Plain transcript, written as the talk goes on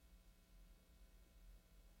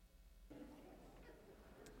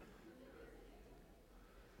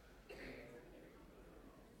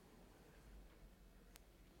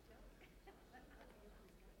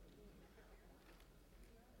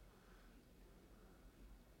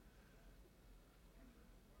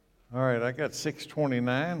All right, I got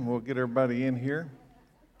 6:29. We'll get everybody in here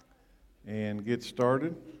and get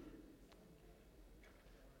started.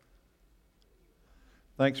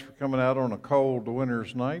 Thanks for coming out on a cold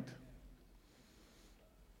winter's night.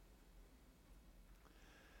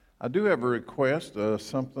 I do have a request,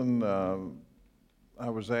 something I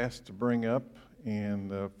was asked to bring up,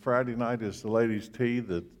 and Friday night is the ladies' tea.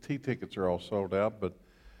 The tea tickets are all sold out, but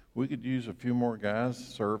we could use a few more guys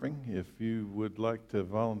serving. If you would like to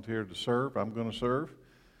volunteer to serve, I'm going to serve.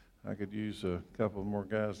 I could use a couple more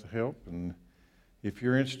guys to help, and if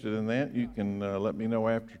you're interested in that, you can let me know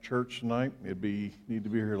after church tonight. Need to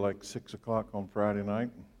be here like 6 o'clock on Friday night.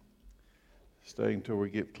 Stay until we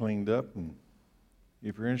get cleaned up, and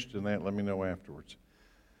if you're interested in that, let me know afterwards.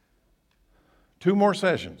 2 more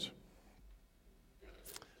sessions.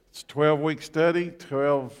 It's a 12-week study,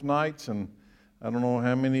 12 nights, and I don't know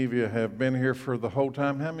how many of you have been here for the whole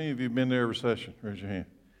time. How many of you have been to every session? Raise your hand.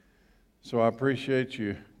 So I appreciate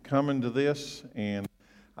you coming to this, and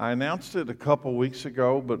I announced it a couple weeks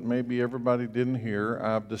ago, but maybe everybody didn't hear.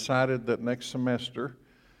 I've decided that next semester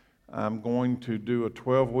I'm going to do a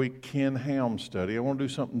 12-week Ken Ham study. I want to do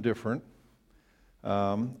something different.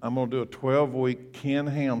 I'm going to do a 12-week Ken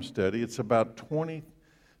Ham study. It's about 20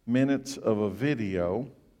 minutes of a video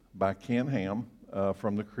by Ken Ham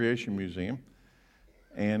from the Creation Museum.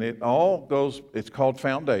 And it's called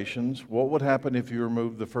Foundations. What would happen if you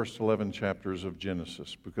removed the first 11 chapters of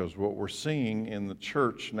Genesis? Because what we're seeing in the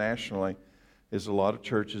church nationally is a lot of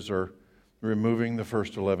churches are removing the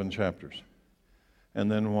first 11 chapters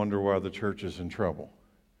and then wonder why the church is in trouble.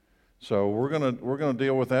 So we're gonna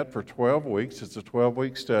deal with that for 12 weeks. It's a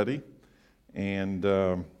 12-week study, and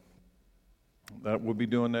that we'll be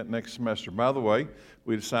doing that next semester. By the way,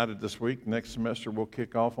 we decided this week, next semester we'll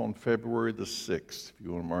kick off on February the 6th, if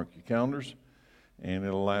you want to mark your calendars. And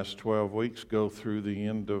it'll last 12 weeks, go through the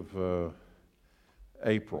end of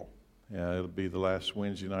April. It'll be the last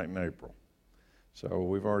Wednesday night in April. So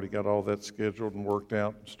we've already got all that scheduled and worked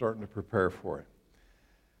out, starting to prepare for it.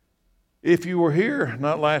 If you were here,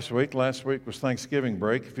 not last week was Thanksgiving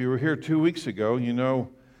break. If you were here 2 weeks ago, you know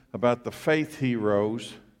about the faith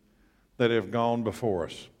heroes that have gone before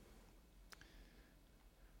us.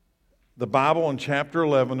 The Bible in chapter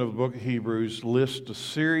 11 of the book of Hebrews lists a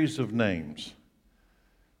series of names.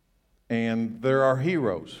 And there are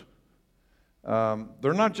heroes.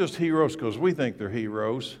 They're not just heroes because we think they're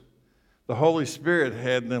heroes. The Holy Spirit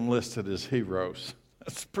had them listed as heroes.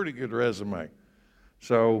 That's a pretty good resume.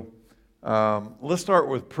 So let's start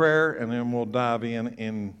with prayer, and then we'll dive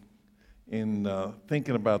in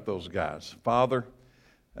thinking about those guys. Father,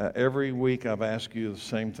 every week I've asked you the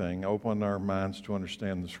same thing. Open our minds to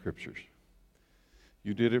understand the Scriptures.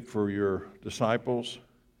 You did it for your disciples.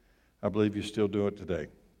 I believe you still do it today.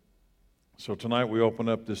 So tonight we open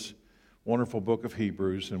up this wonderful book of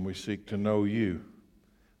Hebrews, and we seek to know you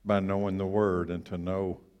by knowing the Word. And to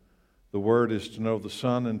know the Word is to know the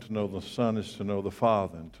Son, and to know the Son is to know the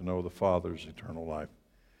Father, and to know the Father's eternal life.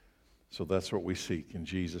 So that's what we seek in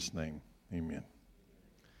Jesus' name. Amen.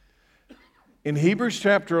 In Hebrews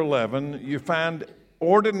chapter 11, you find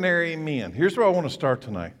ordinary men. Here's where I want to start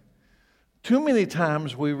tonight. Too many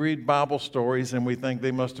times we read Bible stories and we think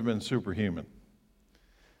they must have been superhuman.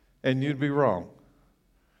 And you'd be wrong.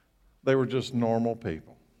 They were just normal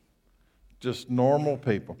people. Just normal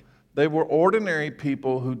people. They were ordinary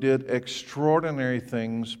people who did extraordinary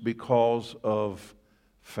things because of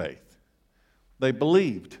faith. They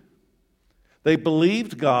believed. They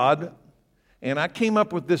believed God. And I came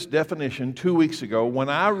up with this definition 2 weeks ago when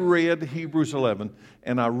I read Hebrews 11,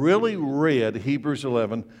 and I really read Hebrews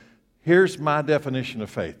 11. Here's my definition of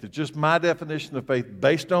faith. It's just my definition of faith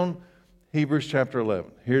based on Hebrews chapter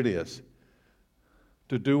 11. Here it is.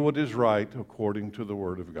 To do what is right according to the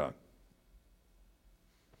Word of God.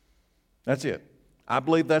 That's it. I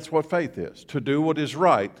believe that's what faith is. To do what is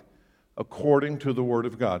right according to the Word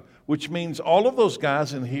of God. Which means all of those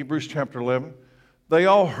guys in Hebrews chapter 11, they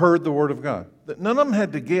all heard the Word of God. None of them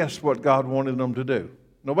had to guess what God wanted them to do.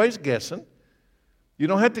 Nobody's guessing. You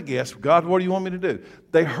don't have to guess. God, what do you want me to do?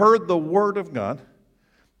 They heard the Word of God,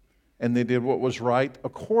 and they did what was right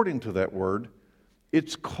according to that Word.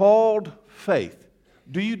 It's called faith.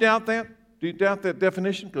 Do you doubt that? Do you doubt that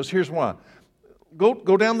definition? Because here's why. Go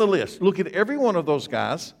down the list. Look at every one of those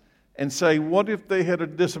guys and say, what if they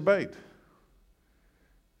had disobeyed?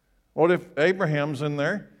 What if Abraham's in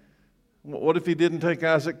there? What if he didn't take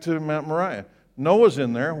Isaac to Mount Moriah? Noah's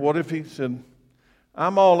in there. What if he said,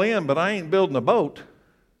 I'm all in, but I ain't building a boat?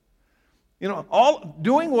 You know, all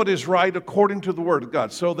doing what is right according to the Word of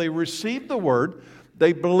God. So they received the Word.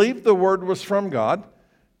 They believed the Word was from God.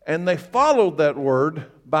 And they followed that word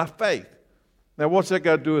by faith. Now, what's that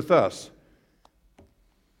got to do with us?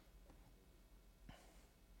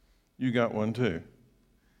 You got one too.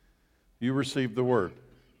 You received the word.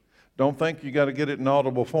 Don't think you got to get it in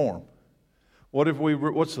audible form.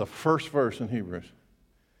 What's the first verse in Hebrews?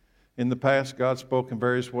 In the past, God spoke in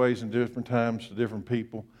various ways in different times to different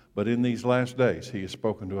people, but in these last days, He has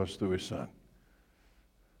spoken to us through His Son.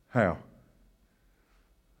 How?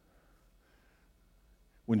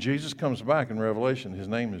 When Jesus comes back in Revelation, His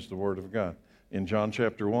name is the Word of God. In John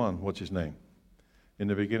chapter 1, what's His name? In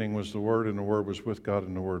the beginning was the Word, and the Word was with God,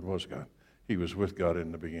 and the Word was God. He was with God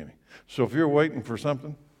in the beginning. So if you're waiting for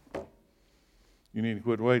something, you need to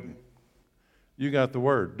quit waiting. You got the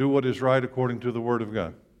Word. Do what is right according to the Word of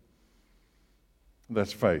God.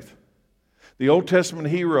 That's faith. The Old Testament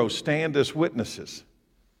heroes stand as witnesses.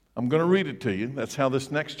 I'm going to read it to you. That's how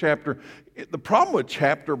this next chapter. The problem with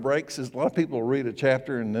chapter breaks is a lot of people read a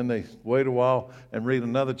chapter and then they wait a while and read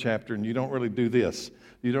another chapter, and you don't really do this.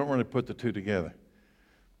 You don't really put the two together.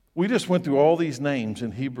 We just went through all these names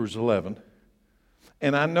in Hebrews 11,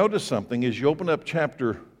 and I noticed something. As you open up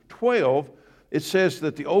chapter 12, it says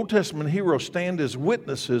that the Old Testament heroes stand as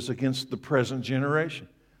witnesses against the present generation.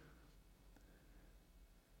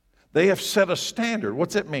 They have set a standard.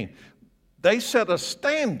 What's that mean? They set a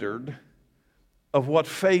standard of what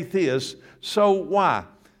faith is. So why?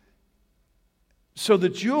 So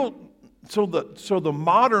that the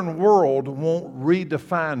modern world won't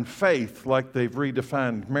redefine faith like they've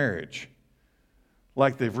redefined marriage,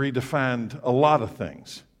 like they've redefined a lot of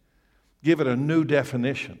things. Give it a new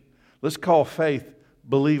definition. Let's call faith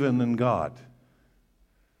believing in God.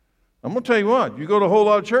 I'm going to tell you what, you go to a whole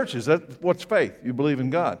lot of churches, what's faith? You believe in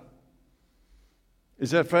God. Is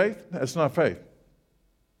that faith? That's not faith.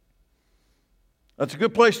 That's a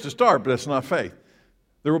good place to start, but that's not faith.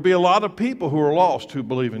 There will be a lot of people who are lost who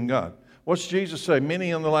believe in God. What's Jesus say? Many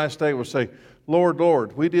in the last day will say, Lord,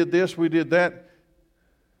 Lord, we did this, we did that.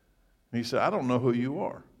 And He said, I don't know who you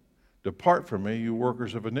are. Depart from me, you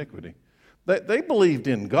workers of iniquity. They believed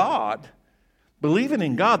in God. Believing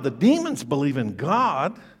in God, the demons believe in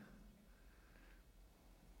God.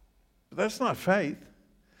 But that's not faith.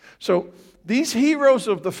 So these heroes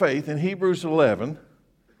of the faith in Hebrews 11,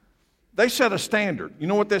 they set a standard. You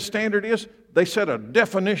know what that standard is? They set a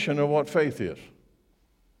definition of what faith is.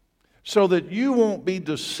 So that you won't be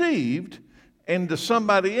deceived into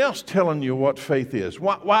somebody else telling you what faith is.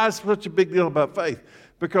 Why is such a big deal about faith?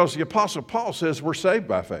 Because the Apostle Paul says we're saved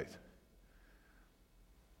by faith.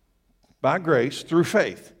 By grace, through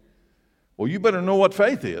faith. Well, you better know what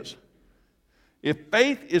faith is. If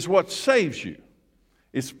faith is what saves you,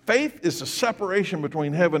 faith is the separation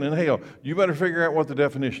between heaven and hell, you better figure out what the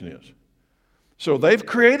definition is. So they've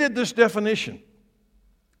created this definition.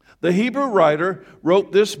 The Hebrew writer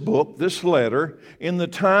wrote this book, this letter, in the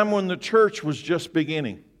time when the church was just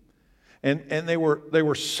beginning. And they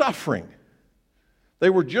were suffering.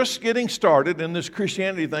 They were just getting started in this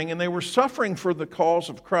Christianity thing, and they were suffering for the cause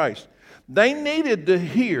of Christ. They needed to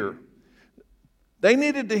hear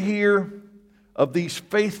of these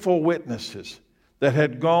faithful witnesses that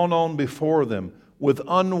had gone on before them with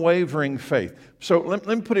unwavering faith. So let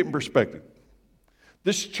me put it in perspective.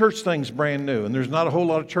 This church thing's brand new, and there's not a whole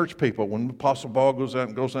lot of church people. When Apostle Paul goes out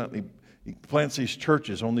and he plants these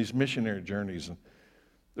churches on these missionary journeys, and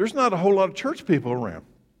there's not a whole lot of church people around.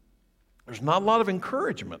 There's not a lot of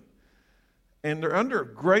encouragement, and they're under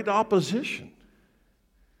great opposition.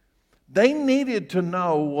 They needed to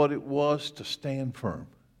know what it was to stand firm.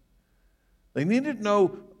 They needed to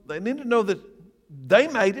know that they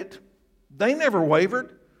made it. They never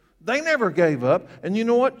wavered. They never gave up. And you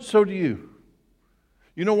know what? So do you.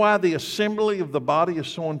 You know why the assembly of the body is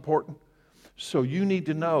so important? So you need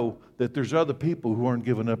to know that there's other people who aren't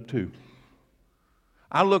giving up too.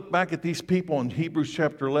 I look back at these people in Hebrews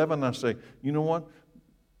chapter 11 and I say, you know what?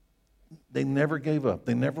 They never gave up.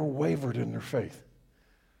 They never wavered in their faith.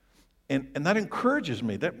 And that encourages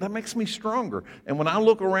me. That makes me stronger. And when I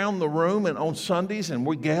look around the room and on Sundays and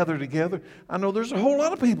we gather together, I know there's a whole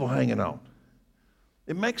lot of people hanging on.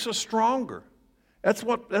 It makes us stronger. That's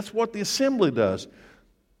what the assembly does.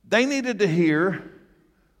 They needed to hear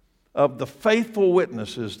of the faithful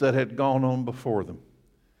witnesses that had gone on before them.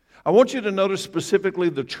 I want you to notice specifically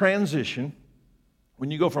the transition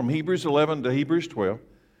when you go from Hebrews 11 to Hebrews 12,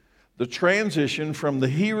 the transition from the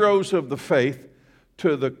heroes of the faith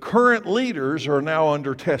to the current leaders are now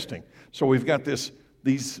under testing. So we've got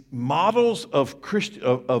these models of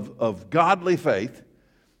godly faith.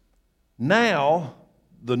 Now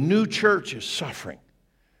the new church is suffering.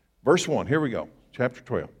 Verse 1, here we go, chapter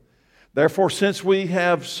 12. Therefore, since we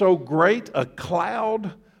have so great a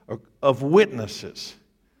cloud of witnesses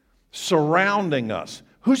surrounding us.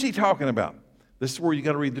 Who's he talking about? This is where you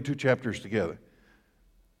got to read the two chapters together.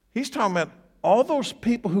 He's talking about all those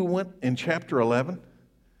people who went in chapter 11,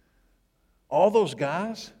 all those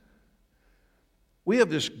guys. We have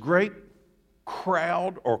this great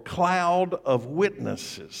crowd or cloud of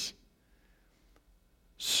witnesses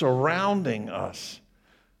surrounding us.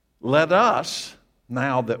 Let us,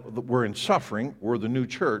 now that we're in suffering, we're the new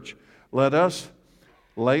church, let us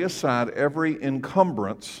lay aside every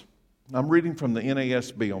encumbrance. I'm reading from the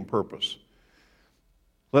NASB on purpose.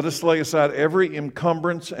 Let us lay aside every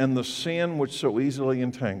encumbrance and the sin which so easily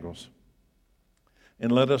entangles.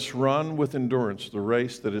 And let us run with endurance the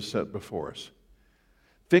race that is set before us.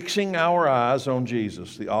 Fixing our eyes on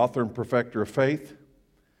Jesus, the author and perfecter of faith,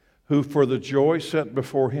 who for the joy set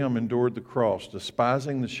before him endured the cross,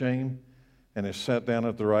 despising the shame, and is sat down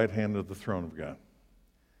at the right hand of the throne of God.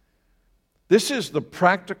 This is the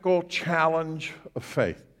practical challenge of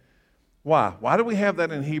faith. Why? Why do we have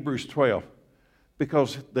that in Hebrews 12?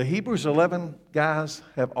 Because the Hebrews 11 guys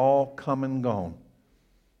have all come and gone.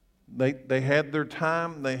 They had their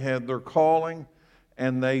time, they had their calling,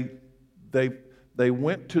 and they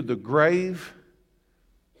went to the grave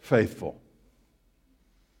faithful.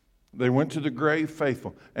 They went to the grave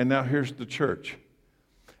faithful. And now here's the church.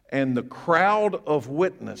 And the crowd of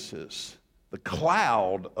witnesses,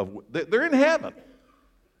 they're in heaven.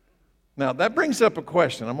 Now that brings up a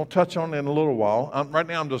question. I'm going to touch on it in a little while. Right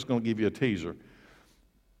now I'm just going to give you a teaser.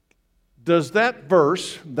 Does that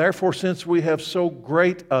verse, therefore, since we have so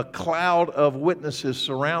great a cloud of witnesses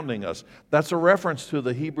surrounding us, that's a reference to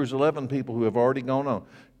the Hebrews 11 people who have already gone on.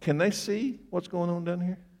 Can they see what's going on down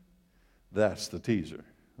here? That's the teaser,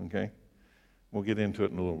 okay? We'll get into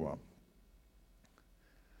it in a little while.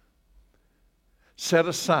 Set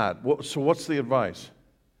aside. So what's the advice?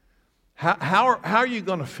 How are you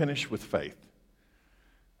going to finish with faith?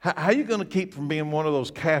 How are you going to keep from being one of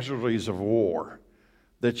those casualties of war?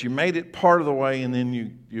 That you made it part of the way and then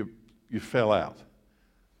you fell out.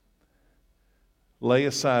 Lay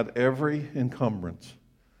aside every encumbrance.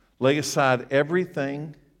 Lay aside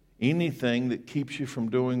anything that keeps you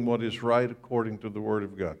from doing what is right according to the Word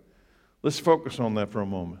of God. Let's focus on that for a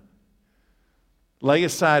moment. Lay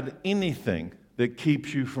aside anything that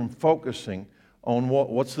keeps you from focusing on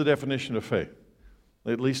what's the definition of faith?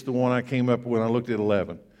 At least the one I came up with when I looked at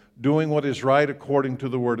 11. Doing what is right according to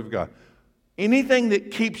the Word of God. Anything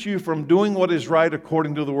that keeps you from doing what is right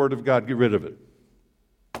according to the Word of God, get rid of it.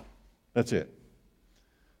 That's it.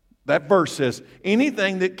 That verse says,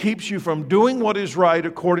 anything that keeps you from doing what is right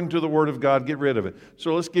according to the Word of God, get rid of it.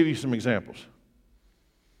 So let's give you some examples.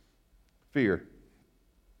 Fear.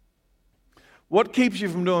 What keeps you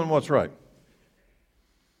from doing what's right?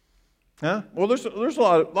 Huh? Well, there's a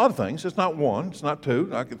lot of things. It's not one. It's not two.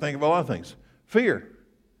 I can think of a lot of things. Fear.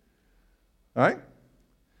 All right?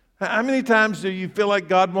 How many times do you feel like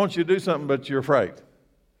God wants you to do something, but you're afraid?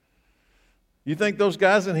 You think those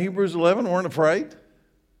guys in Hebrews 11 weren't afraid?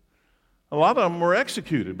 A lot of them were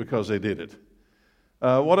executed because they did it.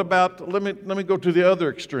 What about, let me go to the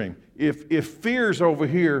other extreme. If fear's over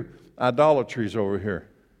here, idolatry's over here.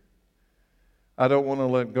 I don't want to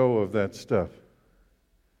let go of that stuff.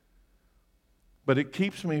 But it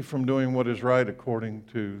keeps me from doing what is right according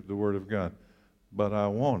to the Word of God. But I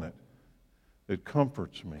want it. It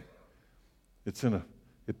comforts me. It's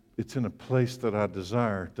in a place that I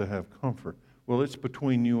desire to have comfort. Well, it's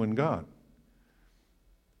between you and God.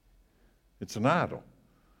 It's an idol.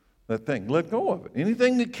 That thing. Let go of it.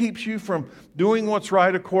 Anything that keeps you from doing what's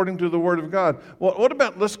right according to the Word of God. Well, what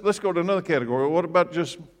about, let's go to another category. What about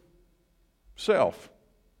just self?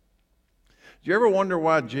 Do you ever wonder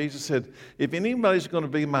why Jesus said, if anybody's going to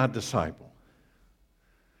be my disciple,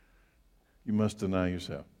 you must deny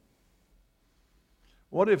yourself?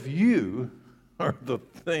 What if you are the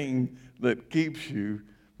thing that keeps you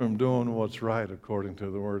from doing what's right according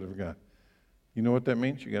to the Word of God? You know what that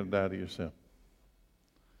means? You got to die to yourself.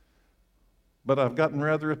 But I've gotten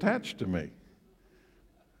rather attached to me.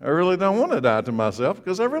 I really don't want to die to myself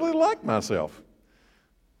because I really like myself.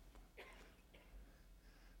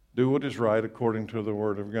 Do what is right according to the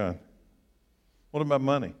Word of God. What about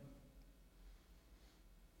money?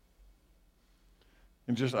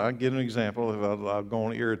 And just, I'll give an example. If I'm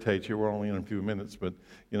going to irritate you, we're only in a few minutes, but,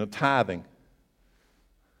 tithing.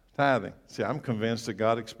 Tithing. See, I'm convinced that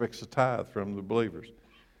God expects a tithe from the believers.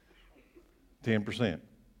 10%.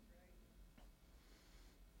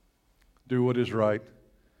 Do what is right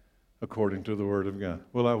according to the Word of God.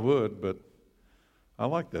 Well, I would, but I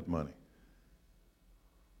like that money.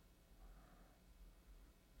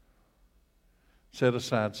 Set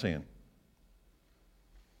aside sin.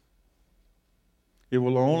 It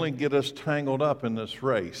will only get us tangled up in this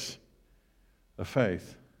race of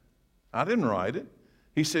faith. I didn't write it.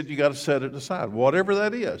 He said you got to set it aside, whatever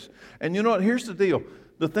that is. And you know what? Here's the deal.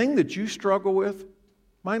 The thing that you struggle with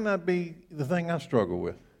might not be the thing I struggle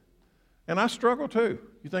with. And I struggle too.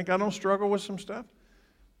 You think I don't struggle with some stuff?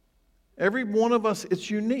 Every one of us, it's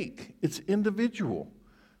unique. It's individual.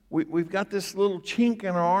 We've got this little chink in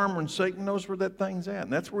our armor, and Satan knows where that thing's at.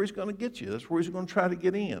 And that's where he's going to get you. That's where he's going to try to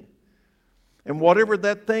get in. And whatever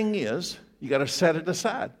that thing is, you got to set it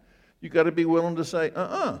aside. You got to be willing to say,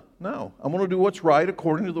 no, I'm going to do what's right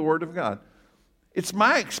according to the Word of God. It's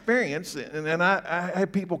my experience, and I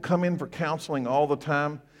have people come in for counseling all the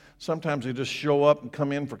time. Sometimes they just show up and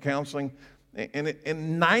come in for counseling, and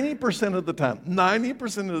 90% of the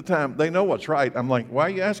time, they know what's right. I'm like, why are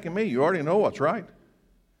you asking me? You already know what's right.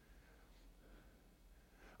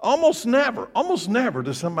 Almost never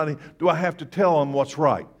do I have to tell them what's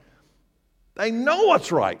right. They know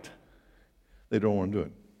what's right. They don't want to do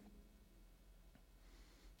it.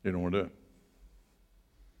 They don't want to do it.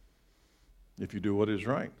 If you do what is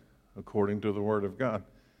right, according to the Word of God,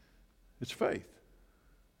 it's faith.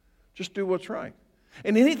 Just do what's right.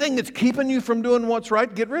 And anything that's keeping you from doing what's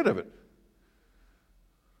right, get rid of it.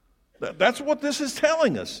 That's what this is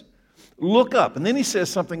telling us. Look up. And then he says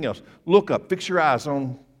something else. Look up. Fix your eyes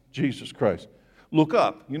on Jesus Christ. Look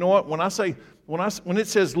up. You know what? When it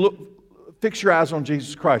says look, fix your eyes on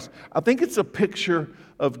Jesus Christ, I think it's a picture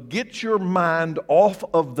of get your mind off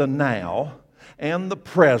of the now and the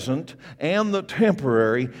present and the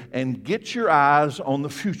temporary and get your eyes on the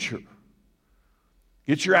future.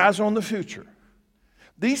 Get your eyes on the future.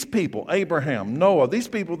 These people, Abraham, Noah, these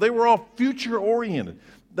people, they were all future-oriented.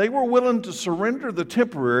 They were willing to surrender the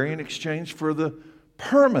temporary in exchange for the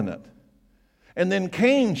permanent. And then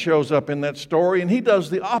Cain shows up in that story, and he does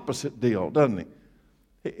the opposite deal, doesn't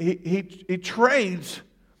he? He trades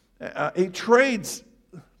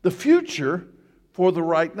the future for the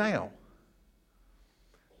right now.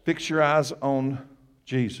 Fix your eyes on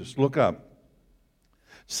Jesus. Look up.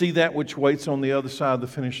 See that which waits on the other side of the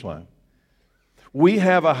finish line. We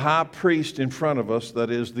have a high priest in front of us that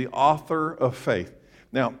is the author of faith.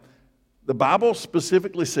 Now, the Bible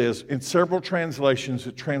specifically says, in several translations,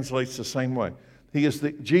 it translates the same way.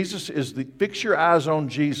 Jesus is the, fix your eyes on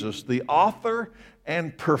Jesus, the author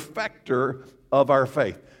and perfecter of our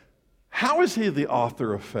faith. How is he the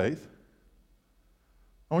author of faith?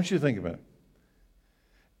 I want you to think about it.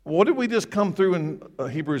 What did we just come through in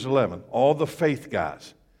Hebrews 11? All the faith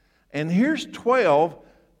guys. And here's 12,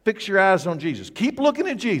 fix your eyes on Jesus. Keep looking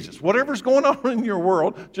at Jesus. Whatever's going on in your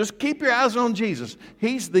world, just keep your eyes on Jesus.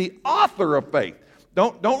 He's the author of faith.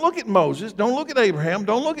 Don't look at Moses. Don't look at Abraham.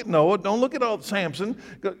 Don't look at Noah. Don't look at old Samson.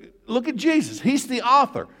 Look at Jesus. He's the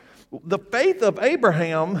author. The faith of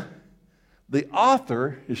Abraham, the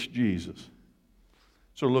author is Jesus.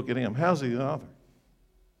 So look at him. How's he the author?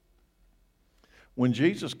 When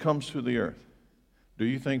Jesus comes to the earth, do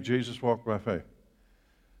you think Jesus walked by faith?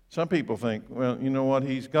 Some people think, well, you know what?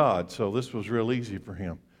 He's God, so this was real easy for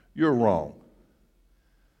him. You're wrong.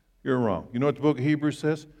 You're wrong. You know what the book of Hebrews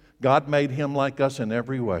says? God made him like us in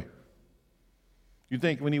every way. You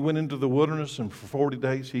think when he went into the wilderness and for 40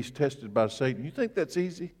 days he's tested by Satan, you think that's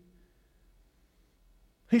easy?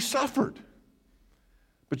 He suffered.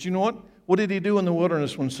 But you know what? What did he do in the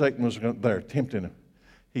wilderness when Satan was there tempting him?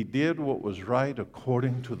 He did what was right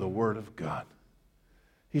according to the Word of God.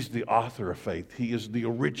 He's the author of faith. He is the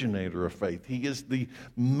originator of faith. He is the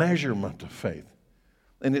measurement of faith.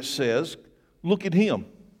 And it says, look at him.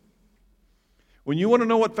 When you want to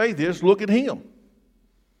know what faith is, look at him.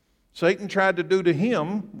 Satan tried to do to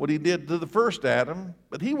him what he did to the first Adam,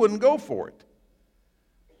 but he wouldn't go for it.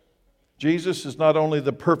 Jesus is not only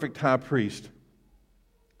the perfect high priest,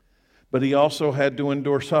 but he also had to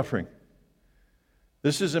endure suffering.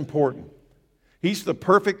 This is important. He's the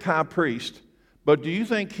perfect high priest, but do you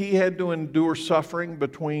think he had to endure suffering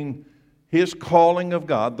between his calling of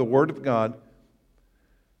God, the Word of God,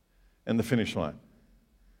 and the finish line?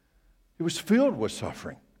 It was filled with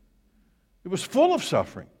suffering. It was full of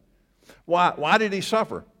suffering. Why did he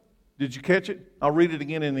suffer? Did you catch it? I'll read it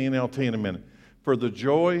again in the NLT in a minute. For the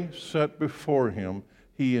joy set before him,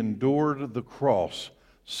 he endured the cross,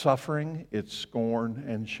 suffering its scorn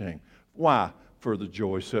and shame. Why? For the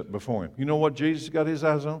joy set before him. You know what Jesus got his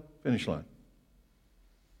eyes on? Finish line.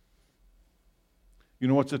 You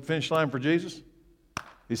know what's at finish line for Jesus?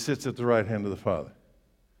 He sits at the right hand of the Father.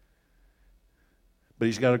 But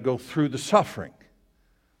he's got to go through the suffering,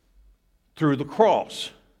 through the cross,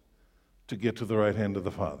 to get to the right hand of the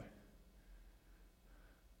Father.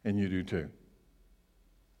 And you do too.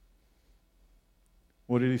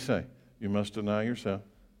 What did he say? you must deny yourself,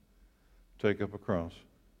 take up a cross,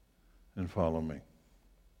 and follow me.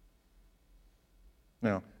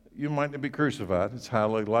 Now, you might not be crucified. It's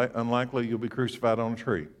highly unlikely you'll be crucified on a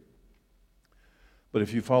tree. But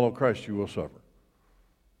if you follow Christ, you will suffer.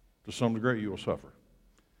 To some degree, you will suffer.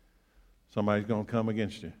 Somebody's going to come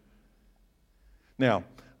against you. Now,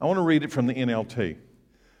 I want to read it from the NLT.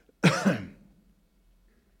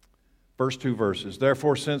 First two verses.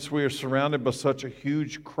 Therefore, since we are surrounded by such a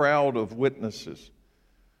huge crowd of witnesses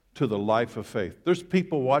to the life of faith. There's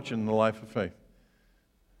people watching the life of faith.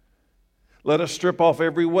 Let us strip off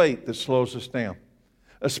every weight that slows us down,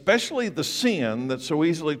 especially the sin that so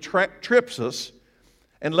easily trips us,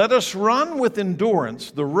 and let us run with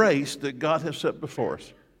endurance the race that God has set before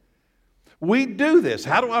us. We do this.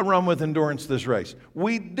 How do I run with endurance this race?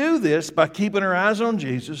 We do this by keeping our eyes on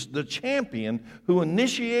Jesus, the champion who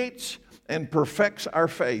initiates and perfects our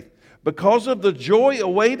faith. Because of the joy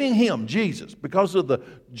awaiting him, Jesus, because of the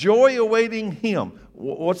joy awaiting him.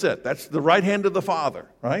 What's that? That's the right hand of the Father,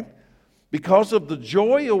 right? Because of the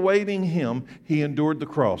joy awaiting him, he endured the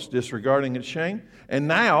cross, disregarding its shame. And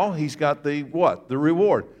now he's got the what? The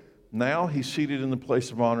reward. Now he's seated in the place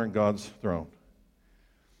of honor in God's throne.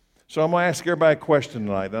 So I'm going to ask everybody a question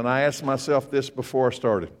tonight. And I asked myself this before I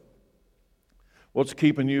started. What's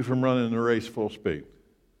keeping you from running the race full speed?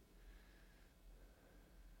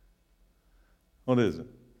 What is it?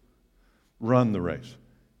 Run the race.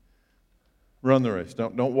 Run the race.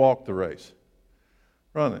 Don't walk the race.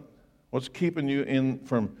 Run it. What's keeping you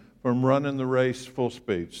from running the race full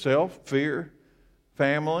speed? Self, fear,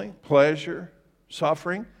 family, pleasure,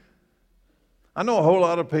 suffering. I know a whole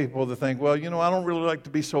lot of people that think, well, I don't really like to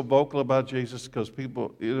be so vocal about Jesus because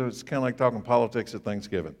people, it's kind of like talking politics at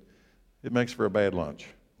Thanksgiving. It makes for a bad lunch.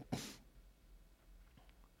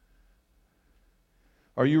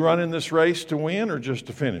 Are you running this race to win or just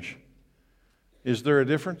to finish? Is there a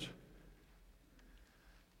difference?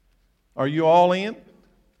 Are you all in?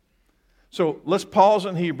 So let's pause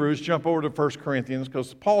in Hebrews, jump over to 1 Corinthians,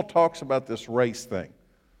 because Paul talks about this race thing.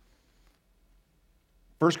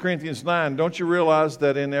 1 Corinthians 9, don't you realize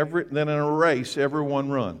that in a race,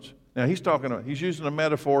 everyone runs? Now, he's using a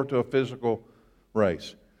metaphor to a physical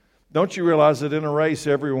race. Don't you realize that in a race,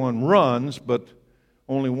 everyone runs, but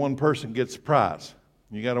only one person gets the prize?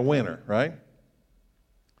 You got a winner, right?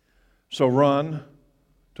 So run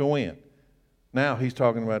to win. Now he's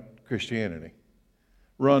talking about Christianity.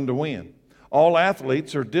 Run to win. All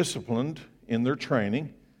athletes are disciplined in their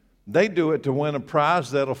training. They do it to win a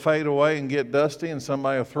prize that'll fade away and get dusty and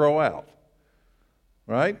somebody will throw out.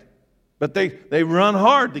 Right? But they run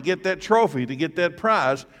hard to get that trophy, to get that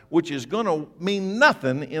prize, which is going to mean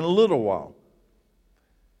nothing in a little while.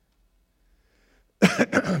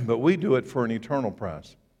 But we do it for an eternal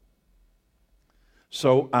prize.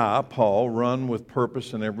 So I, Paul, run with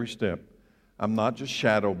purpose in every step. I'm not just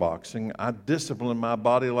shadow boxing. I discipline my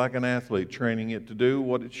body like an athlete, training it to do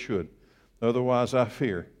what it should. Otherwise, I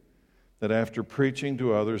fear that after preaching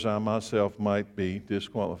to others, I myself might be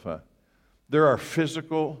disqualified. There are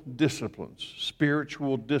physical disciplines,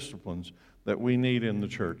 spiritual disciplines that we need in the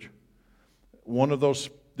church. One of those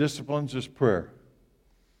disciplines is prayer.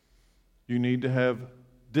 You need to have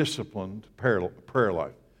disciplined prayer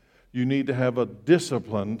life. You need to have a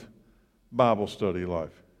disciplined Bible study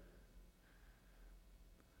life.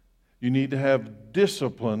 You need to have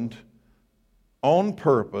disciplined, on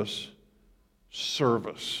purpose,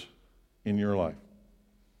 service in your life.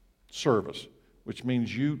 Service, which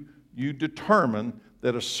means you determine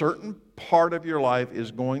that a certain part of your life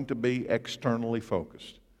is going to be externally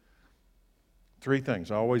focused. Three things.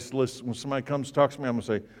 I always listen. When somebody comes to talk to me, I'm going to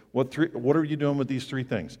say, what are you doing with these three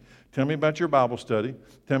things? Tell me about your Bible study,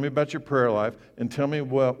 tell me about your prayer life, and tell me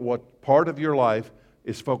what part of your life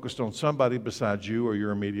is focused on somebody besides you or your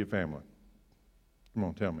immediate family. Come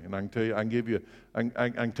on, tell me. And I can tell you, I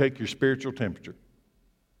can take your spiritual temperature.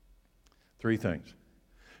 Three things.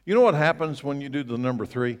 You know what happens when you do the number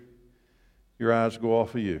three? Your eyes go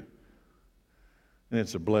off of you. And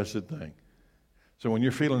it's a blessed thing. So when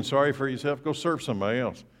you're feeling sorry for yourself, go serve somebody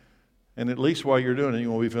else. And at least while you're doing it,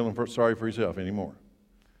 you won't be feeling sorry for yourself anymore.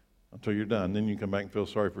 Until you're done. Then you come back and feel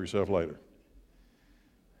sorry for yourself later.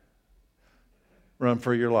 Run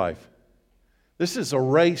for your life. This is a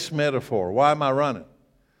race metaphor. Why am I running?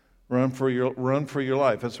 Run for your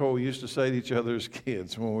life. That's what we used to say to each other as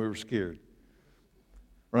kids when we were scared.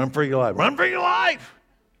 Run for your life. Run for your life!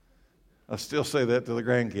 I still say that to the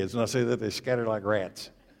grandkids, and I say that they scatter like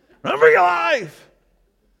rats. Run for your life!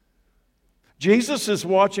 Jesus is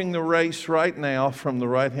watching the race right now from the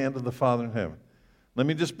right hand of the Father in heaven. Let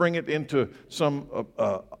me just bring it into some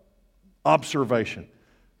observation.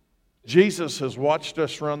 Jesus has watched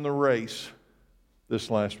us run the race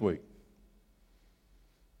this last week.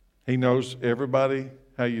 He knows everybody,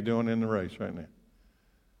 how you doing in the race right now.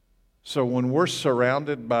 So when we're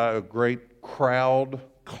surrounded by a great cloud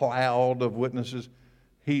of witnesses,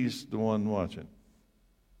 He's the one watching.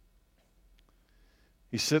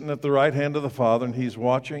 He's sitting at the right hand of the Father, and He's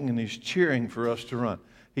watching, and He's cheering for us to run.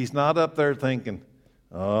 He's not up there thinking,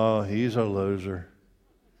 oh, he's a loser.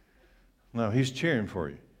 No, He's cheering for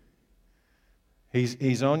you.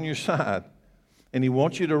 He's on your side, and He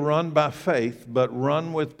wants you to run by faith, but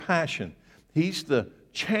run with passion. He's the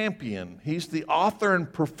champion. He's the author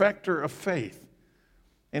and perfecter of faith.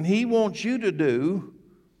 And He wants you to do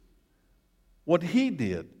what He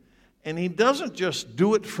did. And He doesn't just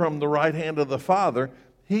do it from the right hand of the Father.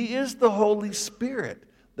 He is the Holy Spirit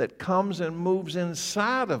that comes and moves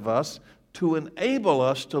inside of us to enable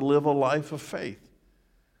us to live a life of faith.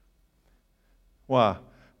 Why?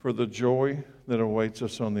 For the joy that awaits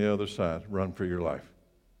us on the other side. Run for your life.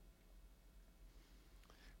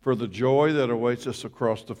 For the joy that awaits us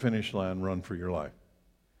across the finish line. Run for your life.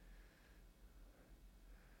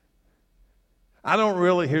 I don't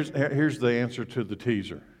really, here's the answer to the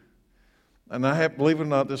teaser. And believe it or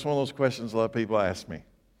not, this is one of those questions a lot of people ask me.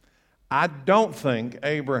 I don't think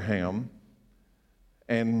Abraham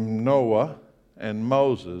and Noah and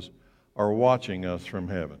Moses are watching us from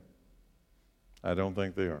heaven. I don't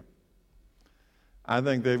think they are. I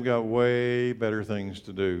think they've got way better things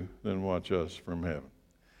to do than watch us from heaven.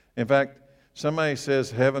 In fact, somebody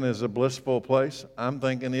says heaven is a blissful place. I'm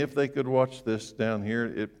thinking if they could watch this down here,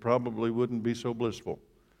 it probably wouldn't be so blissful.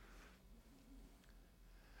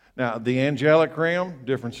 Now, the angelic realm,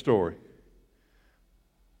 different story.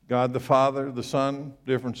 God the Father, the Son,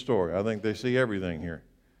 different story. I think they see everything here.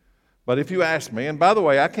 But if you ask me, and by the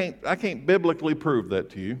way, I can't biblically prove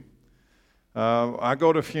that to you. I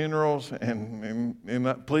go to funerals, and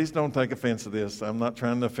please don't take offense to this. I'm not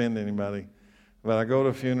trying to offend anybody. But I go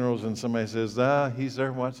to funerals, and somebody says, he's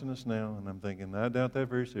there watching us now. And I'm thinking, I doubt that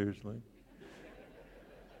very seriously.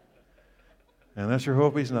 And I sure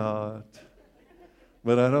hope he's not.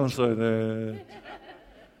 But I don't say that.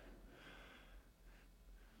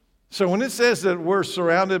 So when it says that we're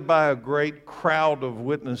surrounded by a great crowd of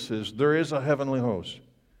witnesses, there is a heavenly host.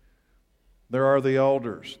 There are the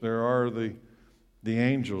elders. There are the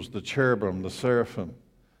angels, the cherubim, the seraphim.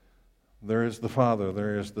 There is the Father.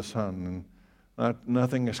 There is the Son. And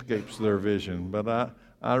nothing escapes their vision. But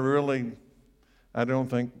I don't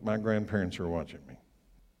think my grandparents are watching me.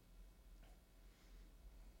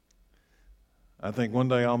 I think one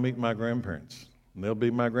day I'll meet my grandparents. And they'll be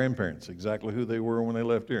my grandparents, exactly who they were when they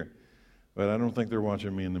left here. But I don't think they're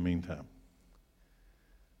watching me in the meantime.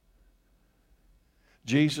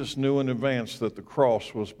 Jesus knew in advance that the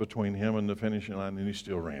cross was between Him and the finishing line, and He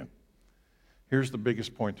still ran. Here's the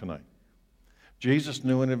biggest point tonight. Jesus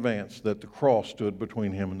knew in advance that the cross stood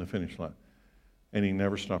between Him and the finish line, and He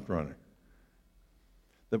never stopped running.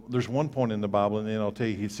 There's one point in the Bible in the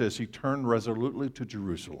NLT, He says He turned resolutely to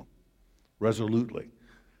Jerusalem. Resolutely.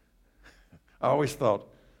 I always thought,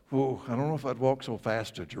 I don't know if I'd walk so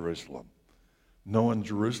fast to Jerusalem, knowing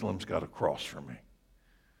Jerusalem's got a cross for me.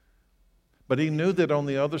 But He knew that on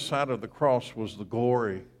the other side of the cross was the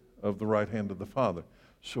glory of the right hand of the Father.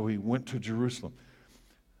 So He went to Jerusalem.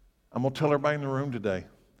 I'm going to tell everybody in the room today,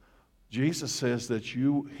 Jesus says that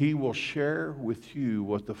He will share with you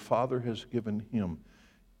what the Father has given Him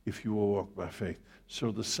if you will walk by faith.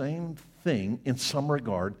 So the same thing, in some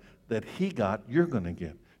regard, that He got, you're going to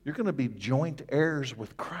get. You're going to be joint heirs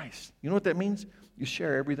with Christ. You know what that means? You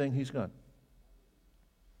share everything He's got.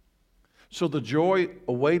 So the joy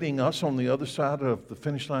awaiting us on the other side of the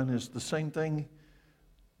finish line is the same thing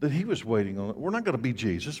that He was waiting on. We're not going to be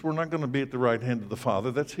Jesus. We're not going to be at the right hand of the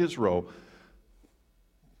Father. That's His role.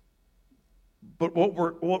 But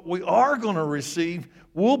what we are going to receive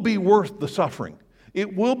will be worth the suffering.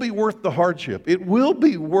 It will be worth the hardship. It will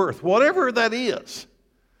be worth whatever that is.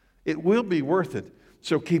 It will be worth it.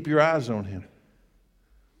 So keep your eyes on Him.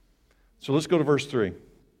 So let's go to verse 3.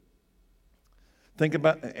 Think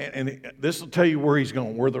about, and this will tell you where he's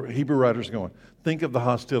going, where the Hebrew writer's going. Think of the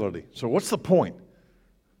hostility. So what's the point?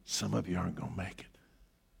 Some of you aren't going to make it.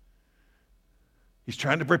 He's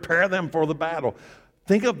trying to prepare them for the battle.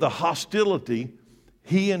 Think of the hostility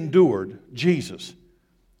He endured, Jesus,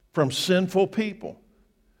 from sinful people.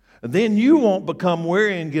 And then you won't become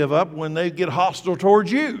weary and give up when they get hostile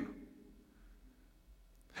towards you.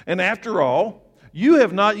 And after all, you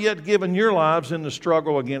have not yet given your lives in the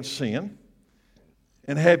struggle against sin.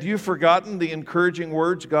 And have you forgotten the encouraging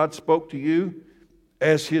words God spoke to you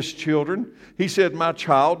as His children? He said, "My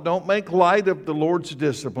child, don't make light of the Lord's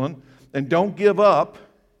discipline. And don't give up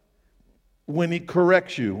when He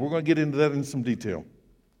corrects you. We're going to get into that in some detail.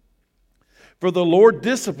 For the Lord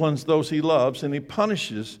disciplines those He loves, and He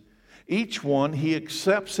punishes each one He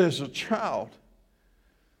accepts as a child.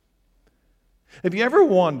 Have you ever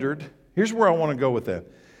wondered, here's where I want to go with that.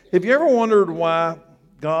 Have you ever wondered why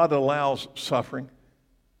God allows suffering,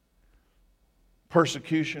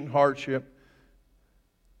 persecution, hardship?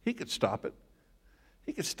 He could stop it.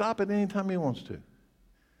 He could stop it anytime He wants to.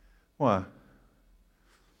 Why?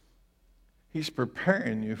 He's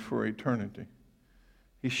preparing you for eternity.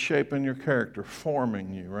 He's shaping your character,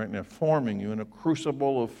 forming you right now, forming you in a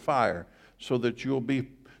crucible of fire so that you'll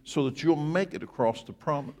make it across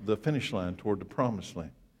the finish line toward the promised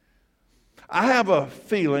land. I have a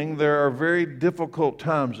feeling there are very difficult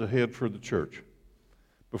times ahead for the church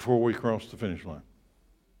before we cross the finish line.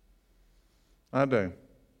 I do.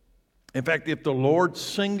 In fact, if the Lord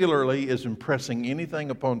singularly is impressing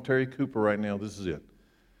anything upon Terry Cooper right now, this is it.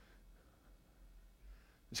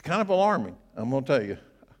 It's kind of alarming, I'm going to tell you.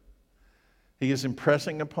 He is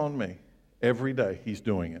impressing upon me every day. He's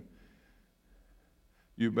doing it.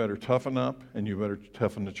 You better toughen up, and you better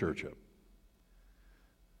toughen the church up.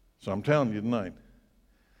 So I'm telling you tonight,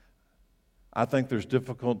 I think there's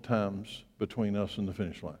difficult times between us and the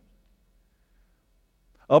finish line.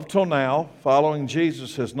 Up till now, following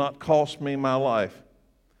Jesus has not cost me my life,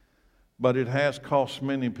 but it has cost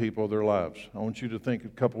many people their lives. I want you to think a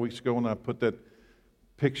couple weeks ago when I put that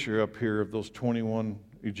picture up here of those 21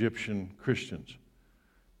 Egyptian Christians.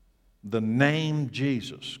 The name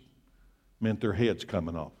Jesus meant their heads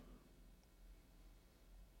coming off.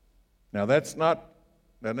 Now that's not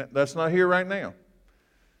here right now.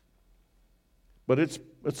 But it's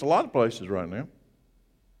a lot of places right now.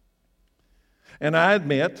 And I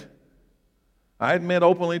admit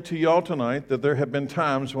openly to y'all tonight that there have been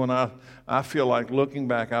times when I feel like looking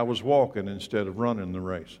back, I was walking instead of running the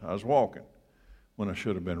race. I was walking when I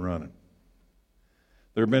should have been running.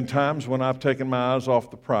 There have been times when I've taken my eyes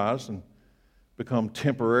off the prize and become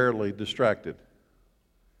temporarily distracted.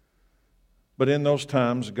 But in those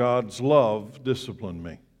times, God's love disciplined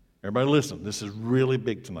me. Everybody listen, this is really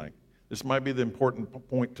big tonight. This might be the important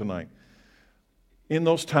point tonight. In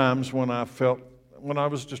those times when I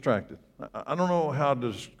was distracted, I don't know how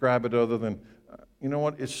to describe it other than, you know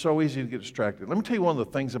what, it's so easy to get distracted. Let me tell you one of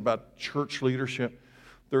the things about church leadership.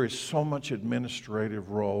 There is so much administrative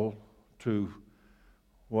role to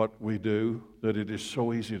what we do that it is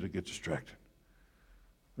so easy to get distracted.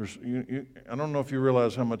 I don't know if you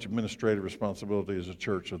realize how much administrative responsibility is a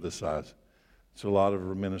church of this size. It's a lot of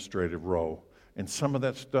administrative role. And some of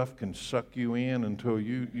that stuff can suck you in until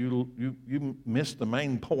you miss the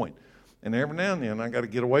main point. And every now and then I got to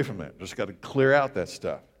get away from that. Just got to clear out that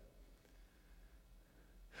stuff.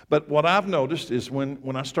 But what I've noticed is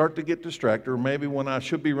when I start to get distracted, or maybe when I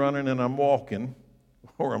should be running and I'm walking,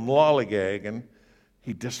 or I'm lollygagging,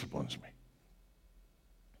 He disciplines me.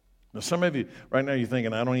 Now some of you, right now you're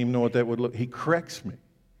thinking, I don't even know what that would look. He corrects me.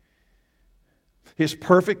 His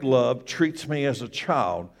perfect love treats me as a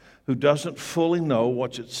child who doesn't fully know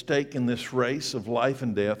what's at stake in this race of life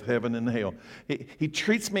and death, heaven and hell. He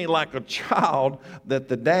treats me like a child that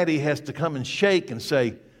the daddy has to come and shake and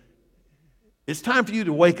say, it's time for you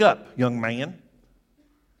to wake up, young man.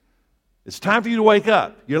 It's time for you to wake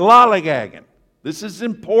up. You're lollygagging. This is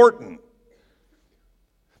important.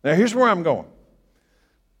 Now here's where I'm going.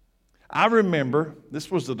 I remember,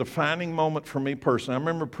 this was a defining moment for me personally. I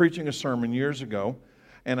remember preaching a sermon years ago,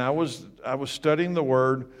 and I was studying the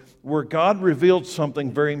Word where God revealed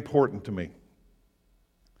something very important to me.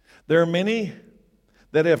 There are many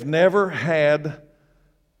that have never had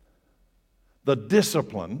the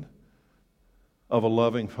discipline of a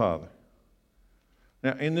loving Father.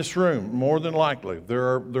 Now, in this room, more than likely, there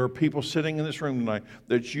are people sitting in this room tonight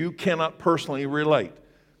that you cannot personally relate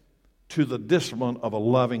to the discipline of a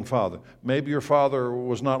loving father. Maybe your father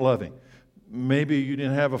was not loving. Maybe you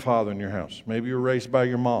didn't have a father in your house. Maybe you were raised by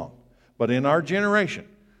your mom. But in our generation,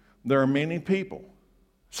 there are many people,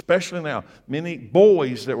 especially now, many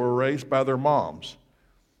boys that were raised by their moms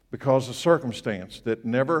because of circumstance that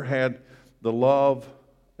never had the love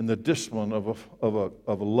and the discipline of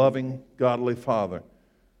a loving, godly father.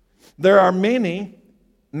 There are many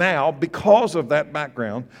now, because of that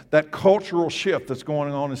background, that cultural shift that's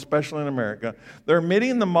going on, especially in America, there are many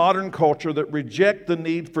in the modern culture that reject the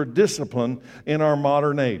need for discipline in our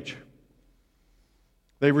modern age.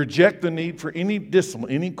 They reject the need for any discipline,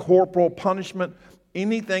 any corporal punishment,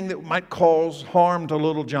 anything that might cause harm to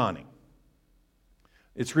little Johnny.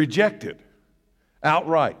 It's rejected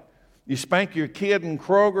outright. You spank your kid in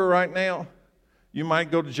Kroger right now, you might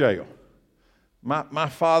go to jail. my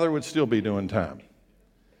father would still be doing time.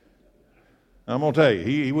 I'm going to tell you,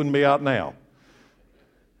 he wouldn't be out now.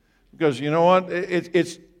 Because you know what?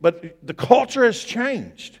 But the culture has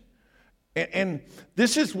changed. And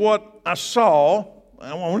this is what I saw.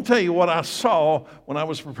 I want to tell you what I saw when I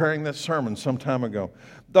was preparing this sermon some time ago.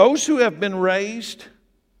 Those who have been raised,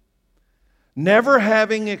 never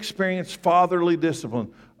having experienced fatherly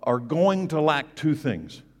discipline, are going to lack two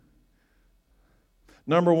things.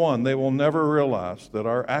 Number one, they will never realize that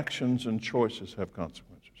our actions and choices have consequences.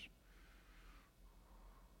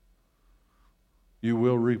 You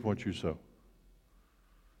will reap what you sow.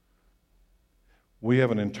 We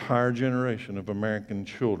have an entire generation of American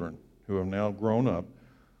children who have now grown up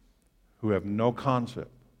who have no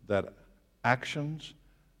concept that actions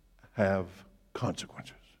have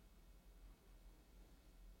consequences.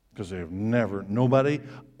 Because they have nobody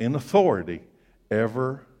in authority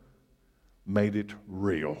ever made it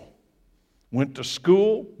real. Went to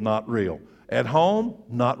school, not real. At home,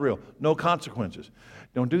 not real. No consequences.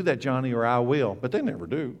 Don't do that, Johnny, or I will. But they never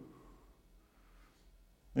do.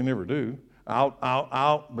 They never do.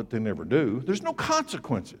 Out, but they never do. There's no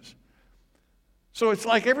consequences. So it's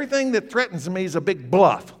like everything that threatens me is a big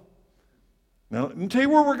bluff. Now, let me tell you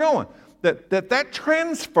where we're going. That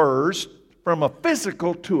transfers from a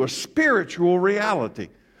physical to a spiritual reality.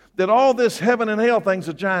 That all this heaven and hell thing's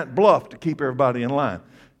a giant bluff to keep everybody in line.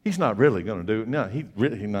 He's not really going to do it. No, he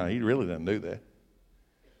really doesn't do that.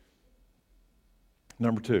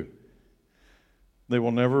 Number two, they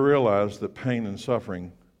will never realize that pain and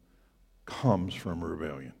suffering comes from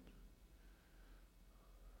rebellion.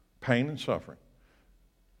 Pain and suffering.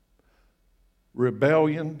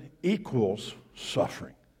 Rebellion equals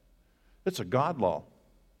suffering. It's a God law.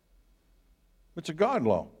 It's a God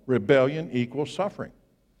law. Rebellion equals suffering.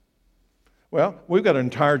 Well, we've got an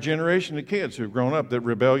entire generation of kids who've grown up that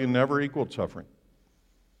rebellion never equaled suffering.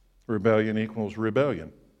 Rebellion equals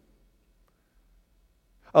rebellion.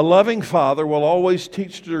 A loving father will always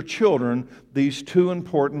teach their children these two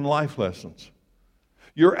important life lessons.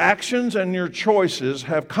 Your actions and your choices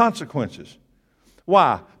have consequences.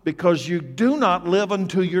 Why? Because you do not live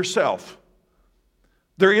unto yourself.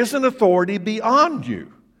 There is an authority beyond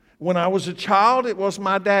you. When I was a child, it was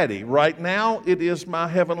my daddy. Right now, it is my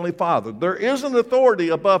heavenly Father. There is an authority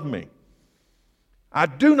above me. I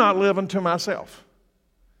do not live unto myself.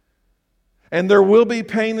 And there will be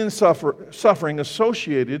pain and suffering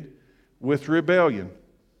associated with rebellion.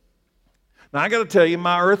 Now, I got to tell you,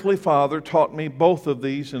 my earthly father taught me both of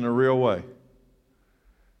these in a real way.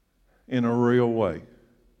 In a real way.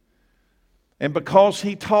 And because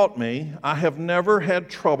he taught me, I have never had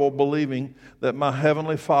trouble believing that my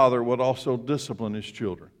heavenly Father would also discipline his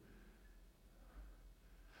children.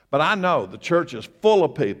 But I know the church is full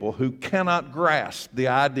of people who cannot grasp the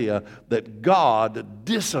idea that God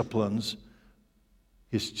disciplines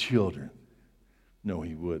his children. No,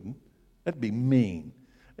 he wouldn't. That'd be mean.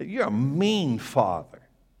 You're a mean father.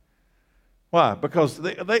 Why? Because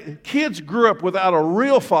kids grew up without a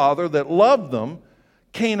real father that loved them.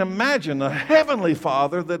 Can't imagine a heavenly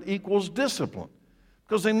Father that equals discipline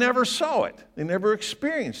because they never saw it. They never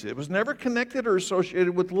experienced it. It was never connected or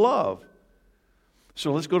associated with love.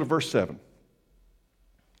 So let's go to verse 7.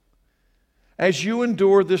 As you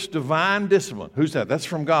endure this divine discipline, who's that? That's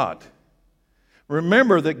from God.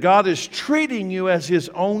 Remember that God is treating you as his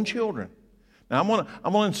own children. Now I'm going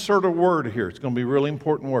to insert a word here. It's going to be a really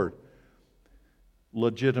important word.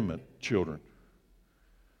 Legitimate children.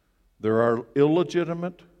 There are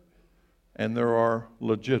illegitimate and there are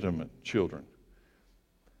legitimate children.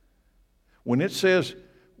 When it says,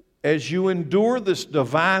 as you endure this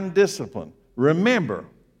divine discipline, remember,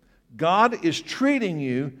 God is treating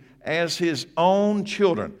you as his own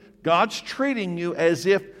children. God's treating you as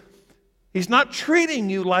if he's not treating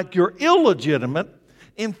you like you're illegitimate.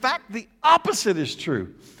 In fact, the opposite is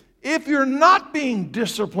true. If you're not being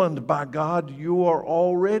disciplined by God, you are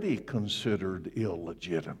already considered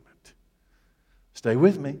illegitimate. Stay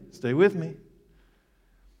with me. Stay with me.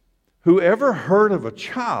 Whoever heard of a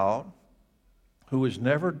child who was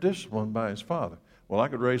never disciplined by his father? Well, I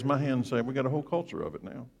could raise my hand and say, we got a whole culture of it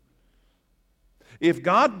now. If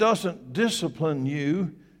God doesn't discipline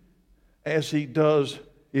you as he does,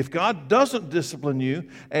 if God doesn't discipline you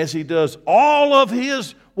as he does all of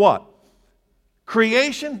his, what?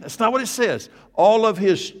 Creation? That's not what it says. All of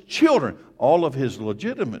his children, all of his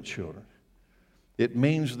legitimate children. It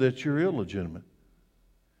means that you're illegitimate.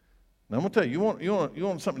 Now, I'm going to tell you, you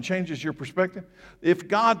want something that changes your perspective? If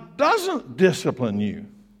God doesn't discipline you,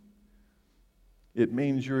 it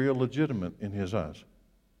means you're illegitimate in his eyes.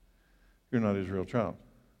 You're not his real child.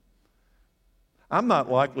 I'm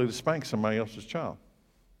not likely to spank somebody else's child.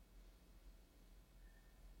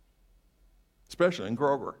 Especially in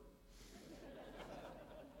Kroger.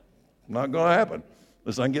 Not going to happen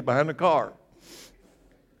unless I can get behind the car.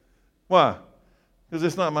 Why? Because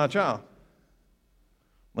it's not my child.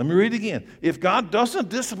 Let me read again. If God doesn't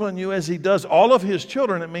discipline you as he does all of his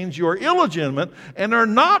children, it means you are illegitimate and are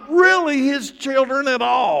not really his children at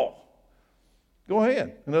all. Go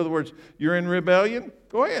ahead. In other words, you're in rebellion?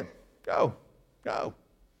 Go ahead. Go.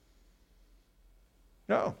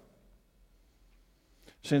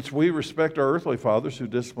 Since we respect our earthly fathers who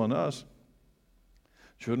discipline us,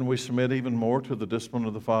 shouldn't we submit even more to the discipline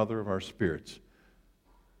of the Father of our spirits?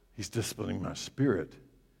 He's disciplining my spirit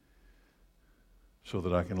so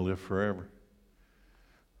that I can live forever.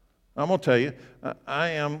 I'm going to tell you, I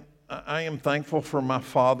am thankful for my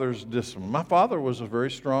father's discipline. My father was a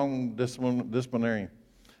very strong disciplinarian.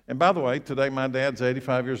 And by the way, today my dad's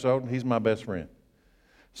 85 years old, and he's my best friend.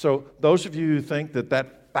 So those of you who think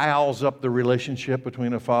that fouls up the relationship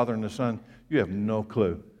between a father and a son, you have no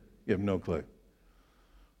clue. You have no clue.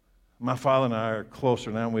 My father and I are closer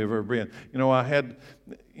now than we've ever been.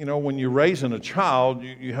 When you're raising a child,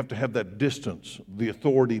 you have to have that distance, the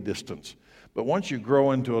authority distance. But once you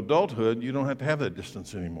grow into adulthood, you don't have to have that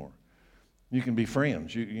distance anymore. You can be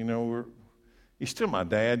friends. He's still my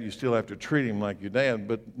dad. You still have to treat him like your dad.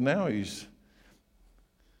 But now he's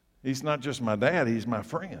not just my dad. He's my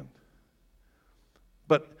friend.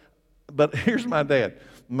 But here's my dad.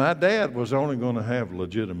 My dad was only going to have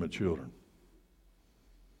legitimate children.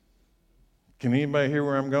 Can anybody hear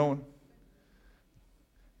where I'm going?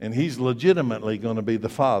 And he's legitimately going to be the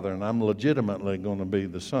father, and I'm legitimately going to be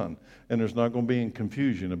the son. And there's not going to be any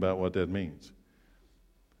confusion about what that means.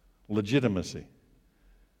 Legitimacy.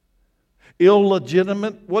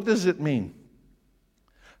 Illegitimate, what does it mean?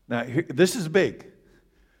 Now, this is big.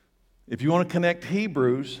 If you want to connect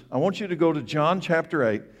Hebrews, I want you to go to John chapter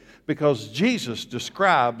 8, because Jesus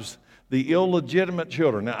describes the illegitimate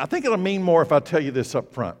children. Now, I think it'll mean more if I tell you this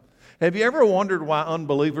up front. Have you ever wondered why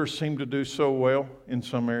unbelievers seem to do so well in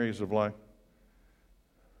some areas of life?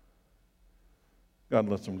 God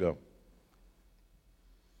lets them go.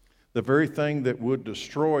 The very thing that would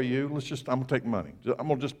destroy you, I'm going to take money. I'm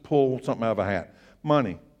going to just pull something out of a hat.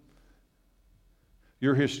 Money.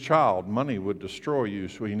 You're his child. Money would destroy you,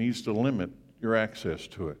 so he needs to limit your access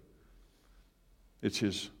to it. It's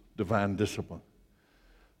his divine discipline.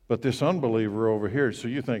 But this unbeliever over here, so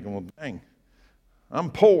you're thinking, well, dang, I'm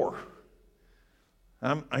poor.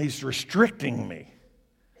 He's restricting me.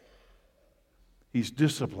 He's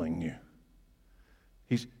disciplining you.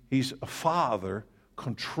 He's a father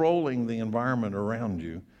controlling the environment around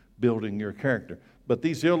you, building your character. But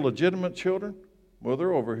these illegitimate children, well,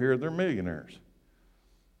 they're over here. They're millionaires.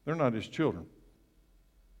 They're not his children.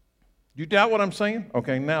 You doubt what I'm saying?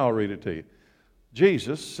 Okay, now I'll read it to you.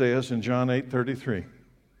 Jesus says in John 8:33,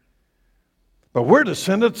 but we're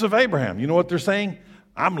descendants of Abraham. You know what they're saying?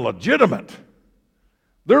 I'm legitimate.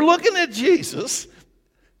 They're looking at Jesus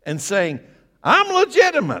and saying, I'm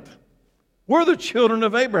legitimate. We're the children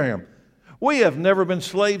of Abraham. We have never been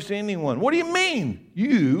slaves to anyone. What do you mean?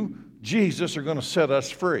 You, Jesus, are going to set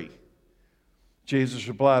us free. Jesus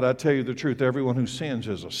replied, I tell you the truth, everyone who sins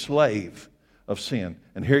is a slave of sin.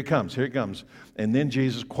 And here he comes. And then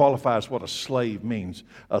Jesus qualifies what a slave means.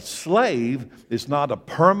 A slave is not a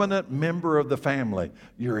permanent member of the family.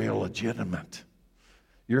 You're illegitimate.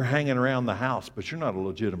 You're hanging around the house, but you're not a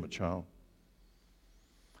legitimate child.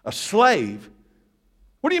 A slave,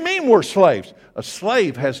 what do you mean we're slaves? A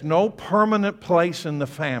slave has no permanent place in the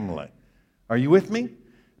family. Are you with me?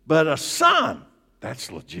 But a son, that's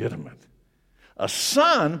legitimate. A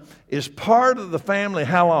son is part of the family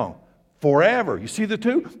how long? Forever. You see the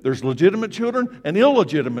two? There's legitimate children and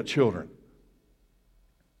illegitimate children.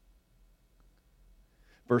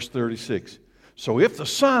 Verse 36. So if the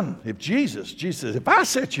Son, if Jesus says, if I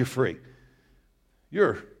set you free,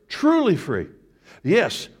 you're truly free.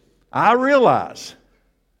 Yes, I realize.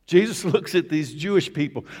 Jesus looks at these Jewish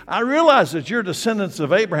people. I realize that you're descendants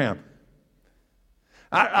of Abraham.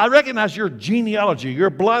 I recognize your genealogy, your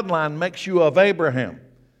bloodline makes you of Abraham.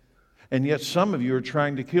 And yet some of you are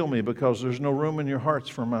trying to kill me because there's no room in your hearts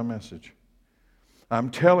for my message. I'm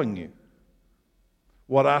telling you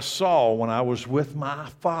what I saw when I was with my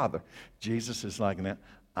Father. Jesus is like that.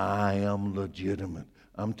 I am legitimate.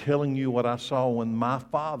 I'm telling you what I saw when my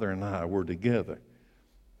Father and I were together.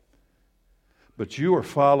 But you are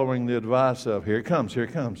following the advice of, here it comes,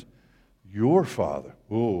 your father.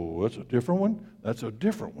 Oh, that's a different one? That's a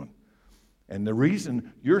different one. And the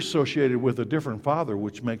reason you're associated with a different father,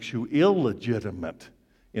 which makes you illegitimate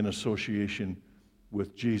in association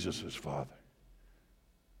with Jesus' father.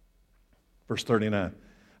 Verse 39.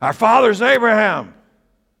 Our father's Abraham.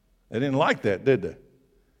 They didn't like that, did they?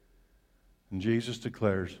 And Jesus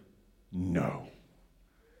declares, no.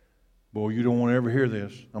 Boy, you don't want to ever hear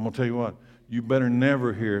this. I'm going to tell you what. You better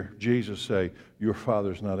never hear Jesus say, your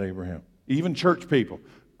father's not Abraham. Even church people,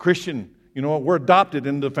 Christian, you know what? We're adopted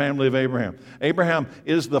into the family of Abraham. Abraham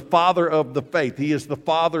is the father of the faith. He is the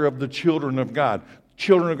father of the children of God.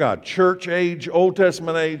 Children of God. Church age, Old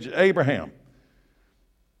Testament age, Abraham.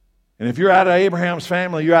 And if you're out of Abraham's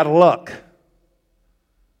family, you're out of luck.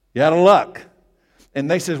 You're out of luck.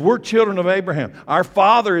 And they says, we're children of Abraham. Our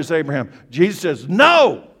father is Abraham. Jesus says,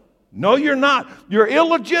 no. No, you're not. You're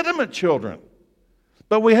illegitimate children.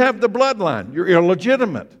 But we have the bloodline. You're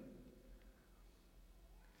illegitimate.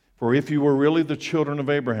 For if you were really the children of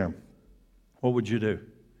Abraham, what would you do?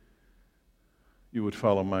 You would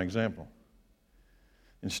follow my example.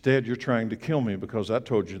 Instead, you're trying to kill me because I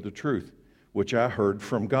told you the truth, which I heard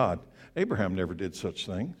from God. Abraham never did such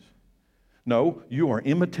things. No, you are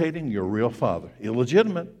imitating your real father.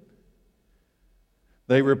 Illegitimate.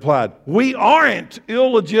 They replied, we aren't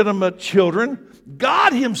illegitimate children.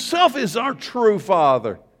 God himself is our true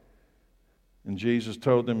father. And Jesus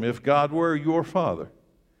told them, if God were your father,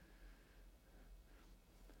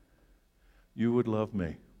 you would love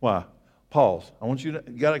me. Why? Pause. I want you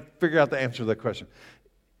got to figure out the answer to that question.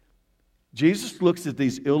 Jesus looks at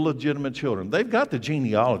these illegitimate children. They've got the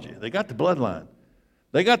genealogy. They got the bloodline.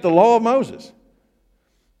 They got the law of Moses.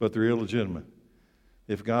 But they're illegitimate.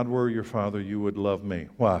 If God were your father, you would love me.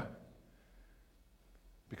 Why?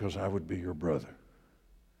 Because I would be your brother.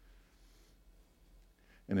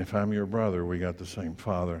 And if I'm your brother, we got the same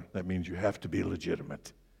father. That means you have to be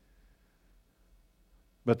legitimate.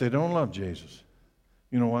 But they don't love Jesus.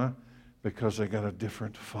 You know why? Because they got a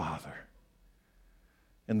different father.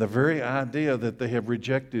 And the very idea that they have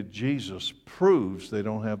rejected Jesus proves they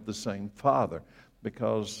don't have the same father.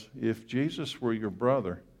 Because if Jesus were your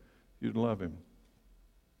brother, you'd love him.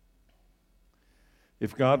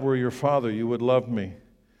 If God were your father, you would love me,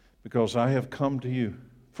 because I have come to you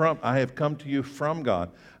from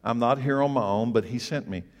God. I'm not here on my own, but he sent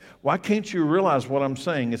me. Why can't you realize what I'm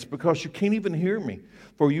saying? It's because you can't even hear me.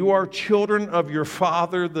 For you are children of your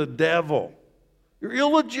father, the devil. You're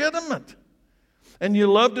illegitimate. And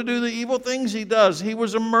you love to do the evil things he does. He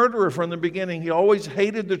was a murderer from the beginning. He always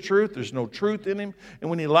hated the truth. There's no truth in him. And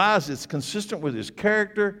when he lies, it's consistent with his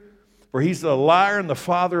character. For he's the liar and the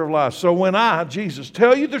father of lies. So when I, Jesus,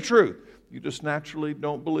 tell you the truth, you just naturally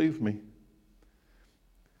don't believe me.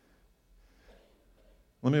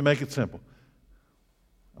 Let me make it simple.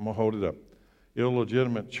 I'm going to hold it up.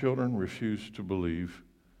 Illegitimate children refuse to believe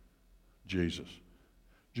Jesus.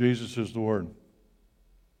 Jesus is the Word.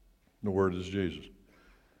 The Word is Jesus.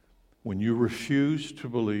 When you refuse to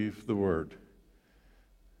believe the Word,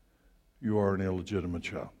 you are an illegitimate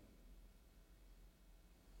child.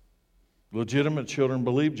 Legitimate children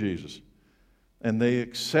believe Jesus, and they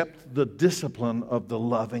accept the discipline of the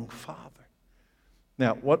loving Father.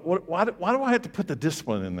 Now, why do I have to put the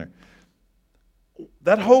discipline in there?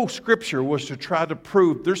 That whole scripture was to try to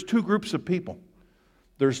prove there's two groups of people.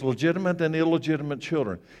 There's legitimate and illegitimate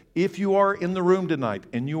children. If you are in the room tonight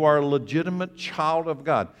and you are a legitimate child of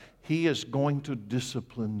God, he is going to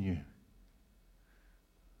discipline you.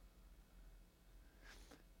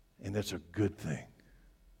 And that's a good thing,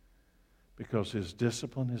 because his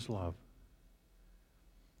discipline is love.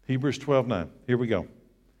 Hebrews 12:9. Here we go.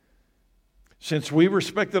 Since we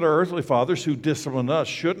respected our earthly fathers who disciplined us,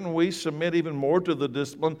 shouldn't we submit even more to the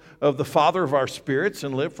discipline of the Father of our spirits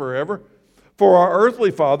and live forever? For our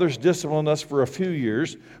earthly fathers disciplined us for a few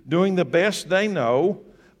years, doing the best they know,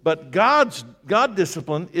 but God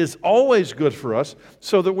discipline is always good for us,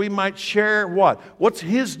 so that we might share what? What's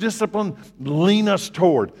his discipline lean us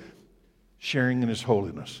toward? Sharing in his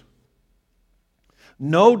holiness.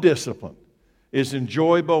 No discipline is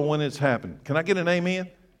enjoyable when it's happened. Can I get an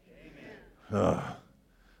amen?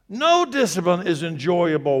 No discipline is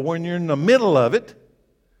enjoyable when you're in the middle of it.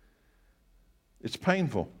 It's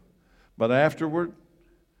painful. But afterward,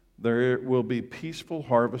 there will be peaceful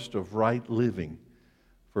harvest of right living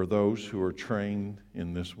for those who are trained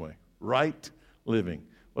in this way. Right living.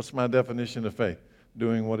 What's my definition of faith?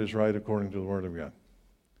 Doing what is right according to the Word of God.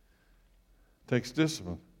 Takes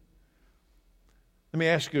discipline. Let me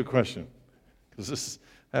ask you a question, because this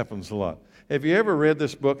happens a lot. Have you ever read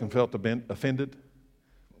this book and felt offended?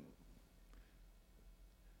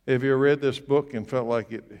 Have you ever read this book and felt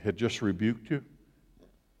like it had just rebuked you?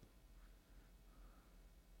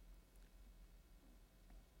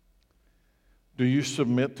 Do you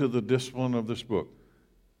submit to the discipline of this book?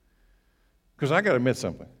 Because I got to admit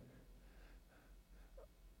something.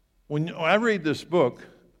 When I read this book,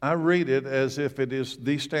 I read it as if it is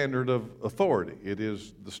the standard of authority. It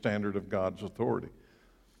is the standard of God's authority.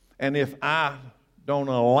 And if I don't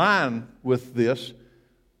align with this,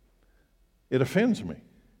 it offends me.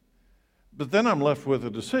 But then I'm left with a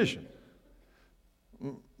decision.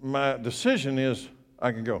 My decision is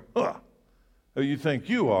I can go, who you think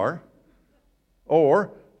you are,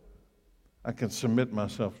 or I can submit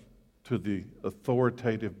myself to the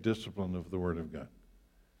authoritative discipline of the Word of God.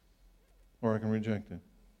 Or I can reject it.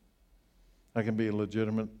 I can be a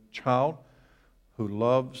legitimate child who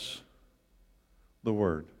loves the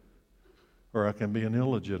Word. Or I can be an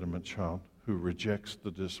illegitimate child who rejects the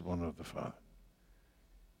discipline of the Father.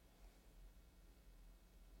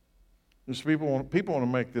 People want to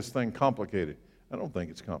make this thing complicated. I don't think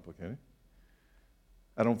it's complicated.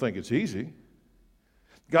 I don't think it's easy.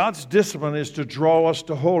 God's discipline is to draw us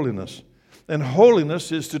to holiness. And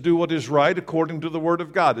holiness is to do what is right according to the Word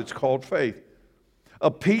of God. It's called faith.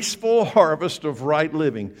 A peaceful harvest of right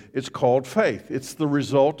living. It's called faith. It's the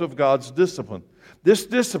result of God's discipline. This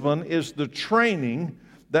discipline is the training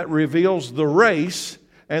that reveals the race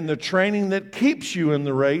and the training that keeps you in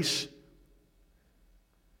the race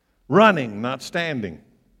running, not standing.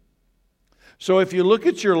 So if you look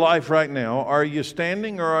at your life right now, are you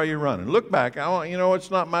standing or are you running? Look back.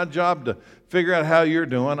 It's not my job to figure out how you're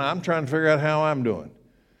doing. I'm trying to figure out how I'm doing.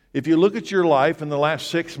 If you look at your life in the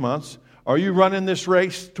last 6 months, are you running this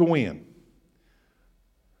race to win?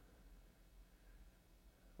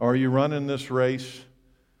 Or are you running this race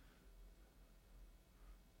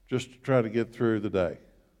just to try to get through the day?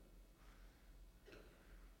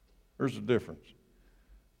 There's a difference.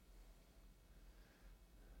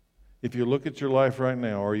 If you look at your life right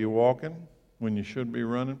now, are you walking when you should be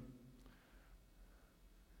running?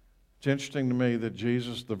 It's interesting to me that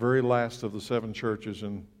Jesus, the very last of the 7 churches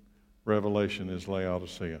in Revelation, is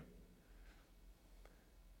Laodicea.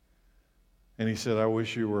 And he said, I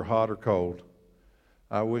wish you were hot or cold.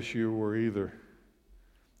 I wish you were either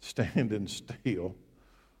standing still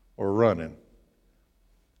or running.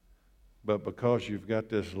 But because you've got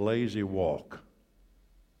this lazy walk,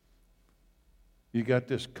 you got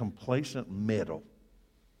this complacent middle,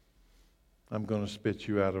 I'm going to spit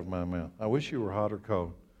you out of my mouth. I wish you were hot or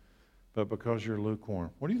cold, but because you're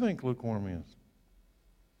lukewarm. What do you think lukewarm is?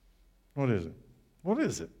 What is it? What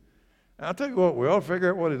is it? I'll tell you what, we ought to figure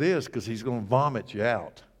out what it is because he's going to vomit you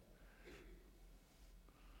out.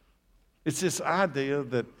 It's this idea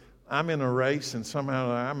that I'm in a race and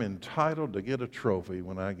somehow I'm entitled to get a trophy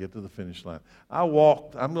when I get to the finish line. I'm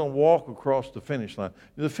going to walk across the finish line.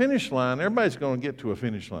 The finish line, everybody's going to get to a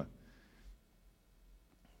finish line.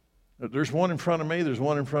 There's one in front of me, there's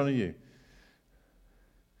one in front of you.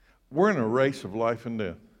 We're in a race of life and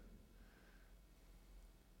death.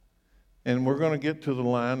 And we're going to get to the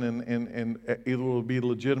line and it will be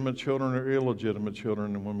legitimate children or illegitimate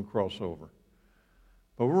children and when we cross over.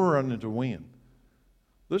 But we're running to win.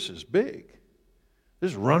 This is big.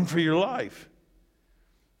 This is run for your life.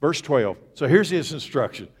 Verse 12. So here's his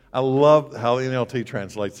instruction. I love how the NLT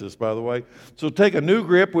translates this, by the way. So take a new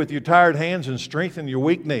grip with your tired hands and strengthen your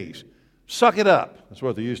weak knees. Suck it up. That's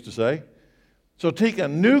what they used to say. So take a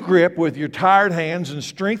new grip with your tired hands and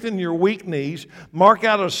strengthen your weak knees. Mark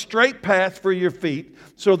out a straight path for your feet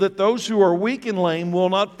so that those who are weak and lame will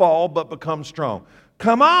not fall but become strong.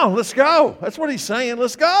 Come on, let's go. That's what he's saying.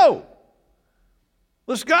 Let's go.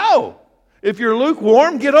 Let's go. If you're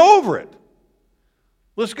lukewarm, get over it.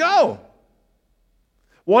 Let's go.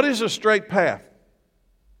 What is a straight path?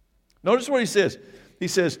 Notice what he says. He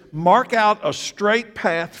says, mark out a straight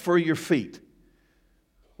path for your feet.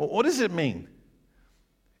 Well, what does it mean?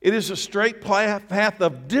 It is a straight path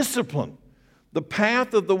of discipline, the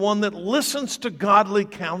path of the one that listens to godly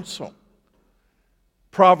counsel.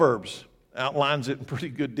 Proverbs outlines it in pretty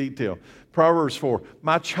good detail. Proverbs 4,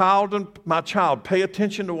 my child, pay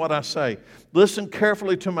attention to what I say. Listen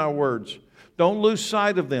carefully to my words. Don't lose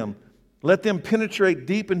sight of them. Let them penetrate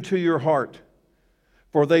deep into your heart,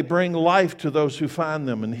 for they bring life to those who find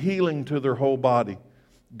them and healing to their whole body.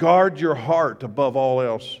 Guard your heart above all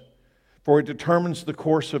else, for it determines the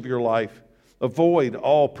course of your life. Avoid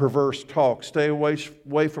all perverse talk. Stay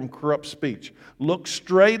away from corrupt speech. Look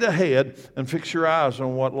straight ahead and fix your eyes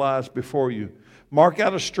on what lies before you. Mark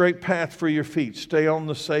out a straight path for your feet. Stay on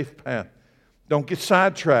the safe path. Don't get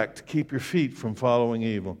sidetracked. Keep your feet from following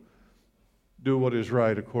evil. Do what is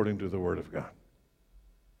right according to the Word of God.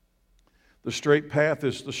 The straight path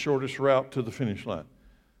is the shortest route to the finish line.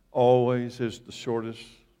 Always is the shortest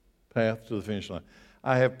path to the finish line.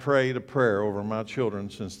 I have prayed a prayer over my children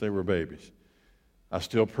since they were babies. I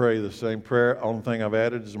still pray the same prayer. Only thing I've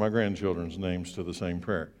added is my grandchildren's names to the same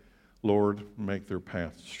prayer. Lord, make their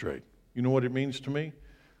path straight. You know what it means to me?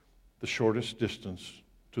 The shortest distance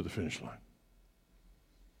to the finish line.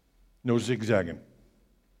 No zigzagging,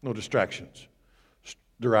 no distractions.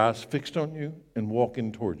 Their eyes fixed on you and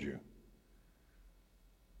walking toward you.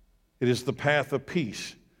 It is the path of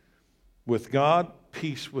peace with God,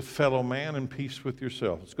 peace with fellow man, and peace with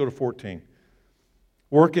yourself. Let's go to 14.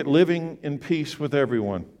 Work at living in peace with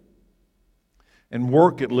everyone, and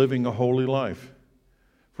work at living a holy life.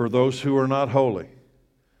 For those who are not holy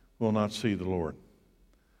will not see the Lord.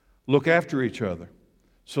 Look after each other,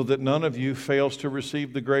 so that none of you fails to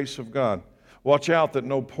receive the grace of God. Watch out that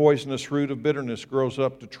no poisonous root of bitterness grows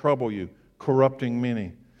up to trouble you, corrupting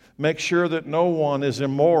many. Make sure that no one is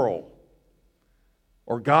immoral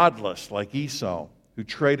or godless like Esau, who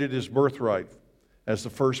traded his birthright as the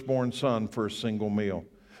firstborn son for a single meal.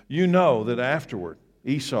 You know that afterward,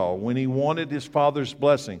 Esau, when he wanted his father's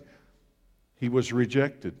blessing, he was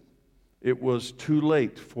rejected. It was too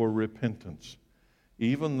late for repentance,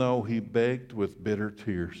 even though he begged with bitter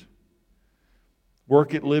tears.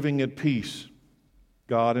 Work at living at peace,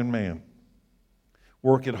 God and man.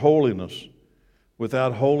 Work at holiness.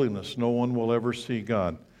 Without holiness, no one will ever see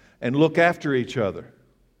God. And look after each other.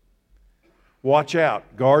 Watch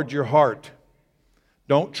out. Guard your heart.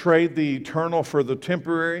 Don't trade the eternal for the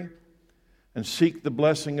temporary, and seek the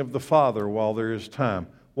blessing of the Father while there is time.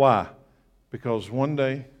 Why? Because one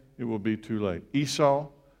day it will be too late. Esau,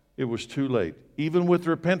 it was too late. Even with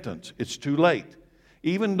repentance, it's too late.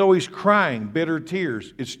 Even though he's crying bitter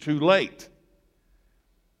tears, it's too late.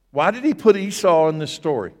 Why did he put Esau in this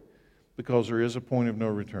story? Because there is a point of no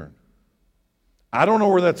return. I don't know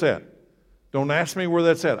where that's at. Don't ask me where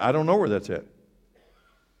that's at. I don't know where that's at.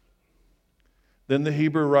 Then the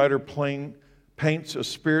Hebrew writer paints a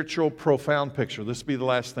spiritual, profound picture. This will be the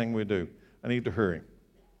last thing we do. I need to hurry.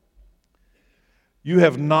 You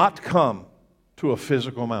have not come to a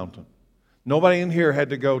physical mountain. Nobody in here had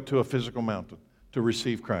to go to a physical mountain to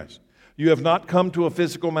receive Christ. You have not come to a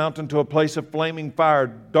physical mountain, to a place of flaming fire,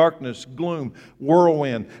 darkness, gloom,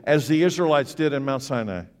 whirlwind, as the Israelites did in Mount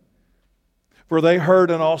Sinai. For they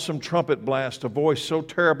heard an awesome trumpet blast, a voice so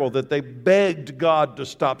terrible that they begged God to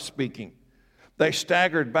stop speaking. They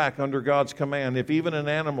staggered back under God's command. If even an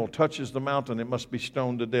animal touches the mountain, it must be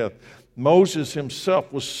stoned to death. Moses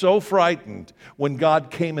himself was so frightened when God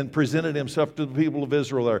came and presented himself to the people of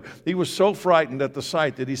Israel there. He was so frightened at the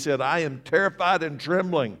sight that he said, I am terrified and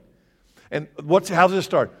trembling. And how does this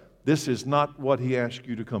start? This is not what he asked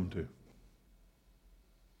you to come to.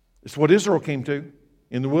 It's what Israel came to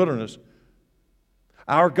in the wilderness.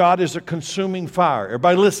 Our God is a consuming fire.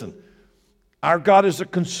 Everybody listen. Our God is a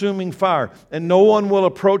consuming fire, and no one will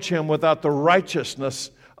approach him without the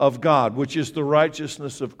righteousness of God, which is the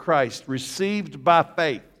righteousness of Christ, received by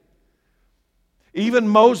faith. Even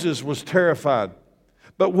Moses was terrified.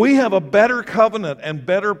 But we have a better covenant and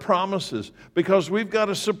better promises because we've got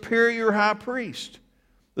a superior high priest.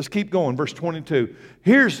 Let's keep going. Verse 22.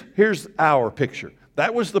 Here's our picture.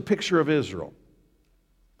 That was the picture of Israel.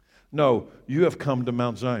 No, you have come to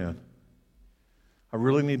Mount Zion. I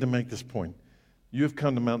really need to make this point. You have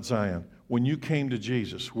come to Mount Zion. When you came to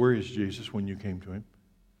Jesus, where is Jesus when you came to him?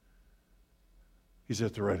 He's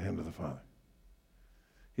at the right hand of the Father.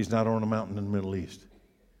 He's not on a mountain in the Middle East.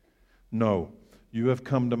 No, you have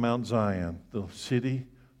come to Mount Zion, the city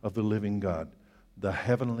of the living God, the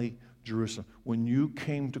heavenly Jerusalem. When you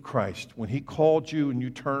came to Christ, when he called you and you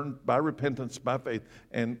turned by repentance, by faith,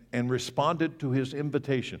 and responded to his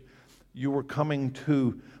invitation, you were coming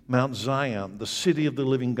to Mount Zion, the city of the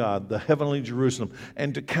living God, the heavenly Jerusalem,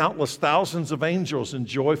 and to countless thousands of angels in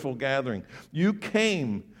joyful gathering. You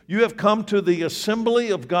have come to the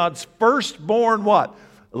assembly of God's firstborn what?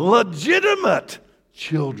 Legitimate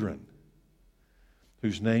children,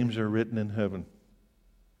 whose names are written in heaven.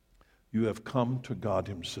 You have come to God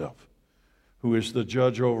himself, who is the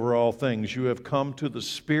judge over all things. You have come to the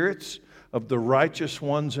spirits of the righteous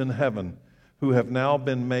ones in heaven, who have now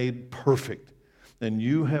been made perfect. And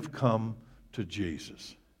you have come to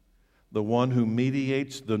Jesus, the one who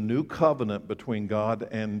mediates the new covenant between God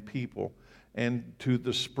and people, and to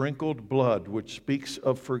the sprinkled blood which speaks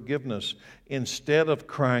of forgiveness instead of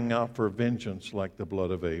crying out for vengeance like the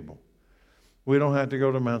blood of Abel. We don't have to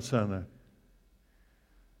go to Mount Sinai.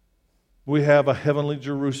 We have a heavenly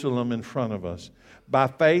Jerusalem in front of us. By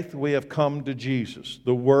faith, we have come to Jesus.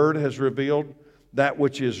 The Word has revealed that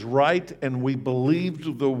which is right, and we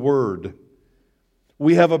believed the Word.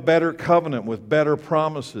 We have a better covenant with better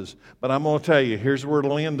promises. But I'm going to tell you, here's where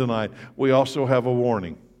it'll end tonight. We also have a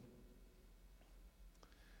warning.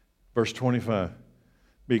 Verse 25,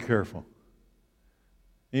 be careful.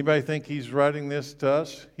 Anybody think he's writing this to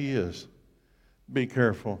us? He is. Be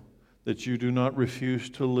careful that you do not refuse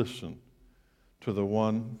to listen to the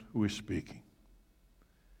one who is speaking.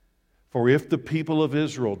 For if the people of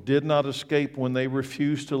Israel did not escape when they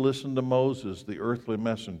refused to listen to Moses, the earthly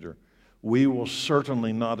messenger, we will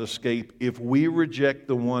certainly not escape if we reject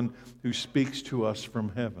the one who speaks to us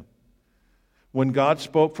from heaven. When God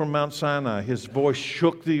spoke from Mount Sinai, his voice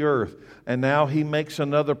shook the earth, and now he makes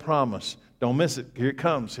another promise. Don't miss it. Here it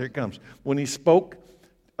comes. Here it comes. When he spoke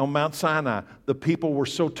on Mount Sinai, the people were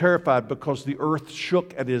so terrified because the earth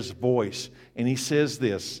shook at his voice. And he says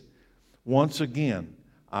this, once again,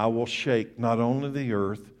 I will shake not only the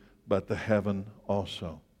earth, but the heaven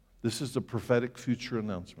also. This is the prophetic future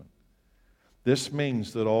announcement. This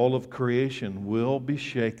means that all of creation will be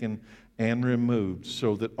shaken and removed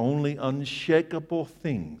so that only unshakable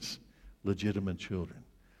things, legitimate children,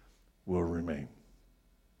 will remain.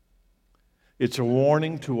 It's a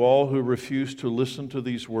warning to all who refuse to listen to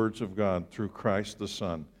these words of God through Christ the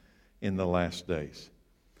Son in the last days.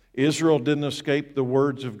 Israel didn't escape the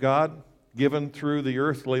words of God given through the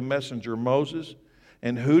earthly messenger Moses.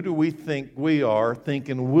 And who do we think we are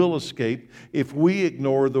thinking we'll escape if we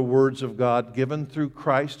ignore the words of God given through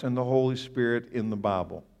Christ and the Holy Spirit in the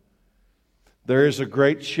Bible? There is a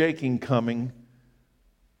great shaking coming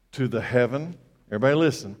to the heaven, everybody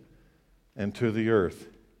listen, and to the earth.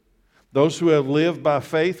 Those who have lived by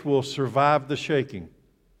faith will survive the shaking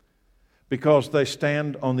because they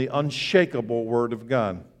stand on the unshakable Word of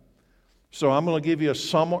God. So I'm going to give you a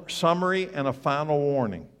summary and a final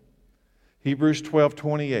warning. Hebrews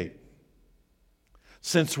 12:28.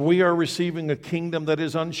 Since we are receiving a kingdom that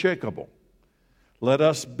is unshakable, let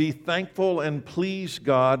us be thankful and please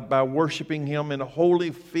God by worshiping Him in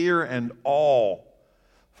holy fear and awe,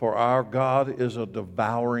 for our God is a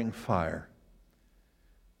devouring fire.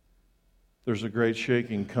 There's a great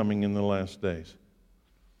shaking coming in the last days.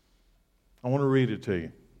 I want to read it to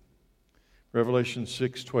you. Revelation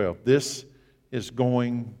 6:12. This is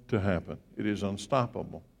going to happen. It is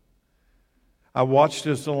unstoppable. I watched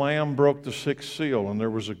as the Lamb broke the sixth seal, and there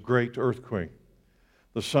was a great earthquake.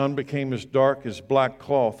 The sun became as dark as black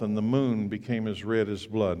cloth, and the moon became as red as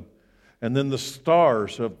blood. And then the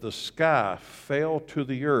stars of the sky fell to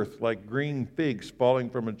the earth like green figs falling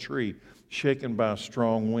from a tree, shaken by a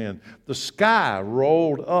strong wind. The sky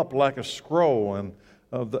rolled up like a scroll,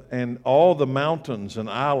 and all the mountains and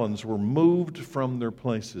islands were moved from their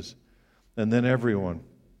places. And then everyone,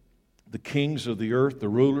 the kings of the earth, the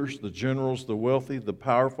rulers, the generals, the wealthy, the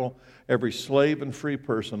powerful, every slave and free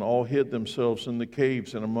person, all hid themselves in the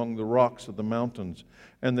caves and among the rocks of the mountains.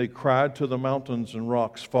 And they cried to the mountains and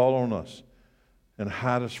rocks, fall on us and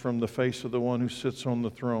hide us from the face of the one who sits on the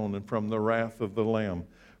throne and from the wrath of the Lamb.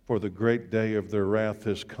 For the great day of their wrath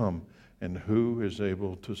has come, and who is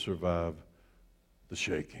able to survive the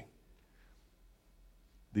shaking?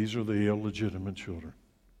 These are the illegitimate children.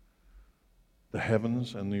 The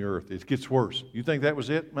heavens and the earth. It gets worse. You think that was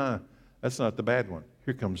it? That's not the bad one.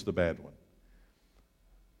 Here comes the bad one.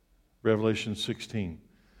 Revelation 16.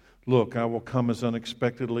 Look, I will come as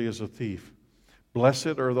unexpectedly as a thief.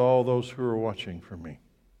 Blessed are all those who are watching for me,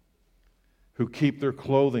 who keep their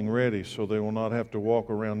clothing ready so they will not have to walk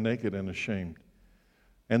around naked and ashamed.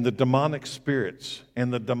 And the demonic spirits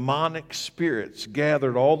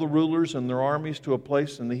gathered all the rulers and their armies to a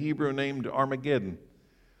place in the Hebrew named Armageddon.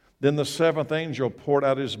 Then the seventh angel poured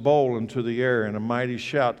out his bowl into the air, and a mighty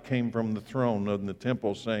shout came from the throne of the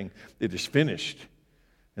temple, saying, it is finished.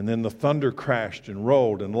 And then the thunder crashed and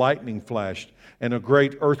rolled, and lightning flashed, and a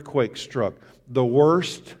great earthquake struck, the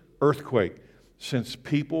worst earthquake since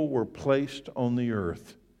people were placed on the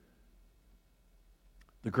earth.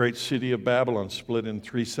 The great city of Babylon split in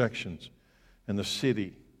 3 sections, and the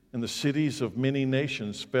cities of many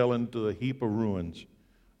nations fell into a heap of ruins,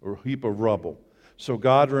 or a heap of rubble. So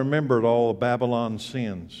God remembered all of Babylon's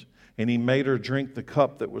sins, and He made her drink the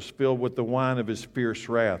cup that was filled with the wine of His fierce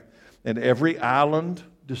wrath. And every island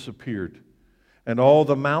disappeared, and all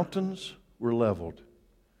the mountains were leveled.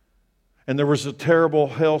 And there was a terrible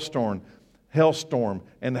hailstorm,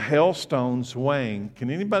 and hailstones weighing.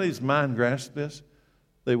 Can anybody's mind grasp this?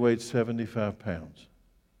 They weighed 75 pounds.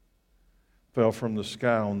 Fell from the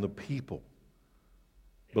sky on the people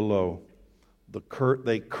below.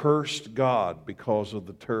 They cursed God because of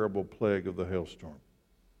the terrible plague of the hailstorm.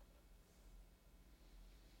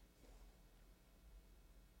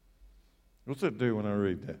 What's that do when I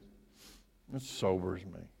read that? It sobers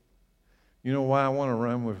me. You know why I want to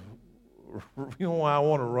run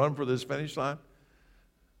for this finish line?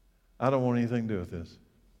 I don't want anything to do with this.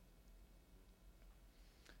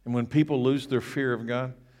 And when people lose their fear of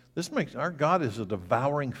God, Our God is a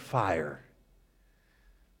devouring fire.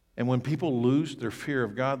 And when people lose their fear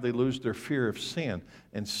of God, they lose their fear of sin.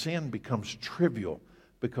 And sin becomes trivial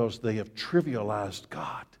because they have trivialized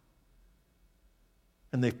God.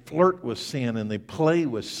 And they flirt with sin, and they play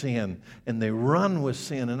with sin, and they run with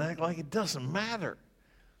sin and act like it doesn't matter.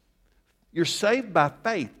 You're saved by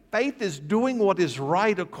faith. Faith is doing what is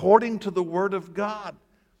right according to the Word of God.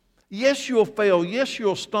 Yes, you'll fail. Yes,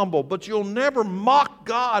 you'll stumble. But you'll never mock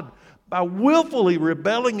God by willfully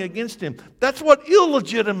rebelling against Him. That's what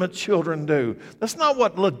illegitimate children do. That's not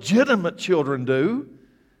what legitimate children do.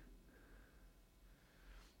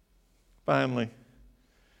 Finally,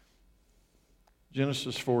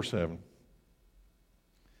 Genesis 4:7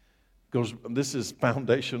 goes. This is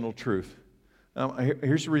foundational truth.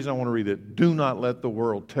 Here's the reason I want to read it. Do not let the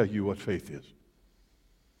world tell you what faith is.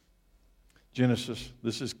 Genesis,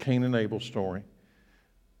 this is Cain and Abel's story.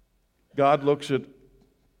 God looks at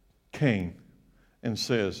Cain and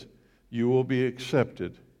says, you will be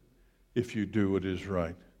accepted if you do what is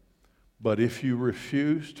right. But if you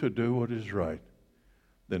refuse to do what is right,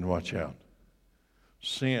 then watch out.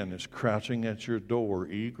 Sin is crouching at your door,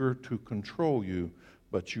 eager to control you,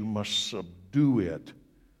 but you must subdue it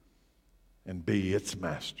and be its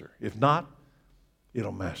master. If not,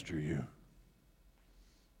 it'll master you.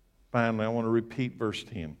 Finally, I want to repeat verse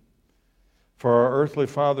 10. For our earthly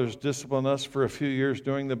fathers disciplined us for a few years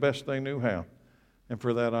doing the best they knew how, and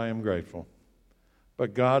for that I am grateful.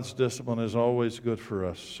 But God's discipline is always good for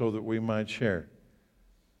us so that we might share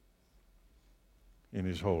in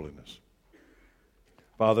His holiness.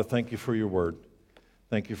 Father, thank you for your word.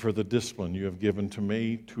 Thank you for the discipline you have given to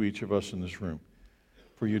me, to each of us in this room.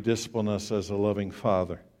 For you discipline us as a loving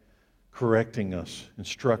Father, correcting us,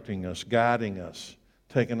 instructing us, guiding us,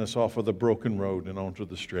 taking us off of the broken road and onto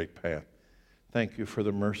the straight path. Thank you for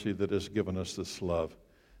the mercy that has given us this love.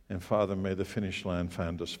 And Father, may the finish line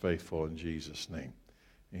find us faithful in Jesus' name.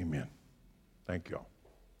 Amen. Thank you all.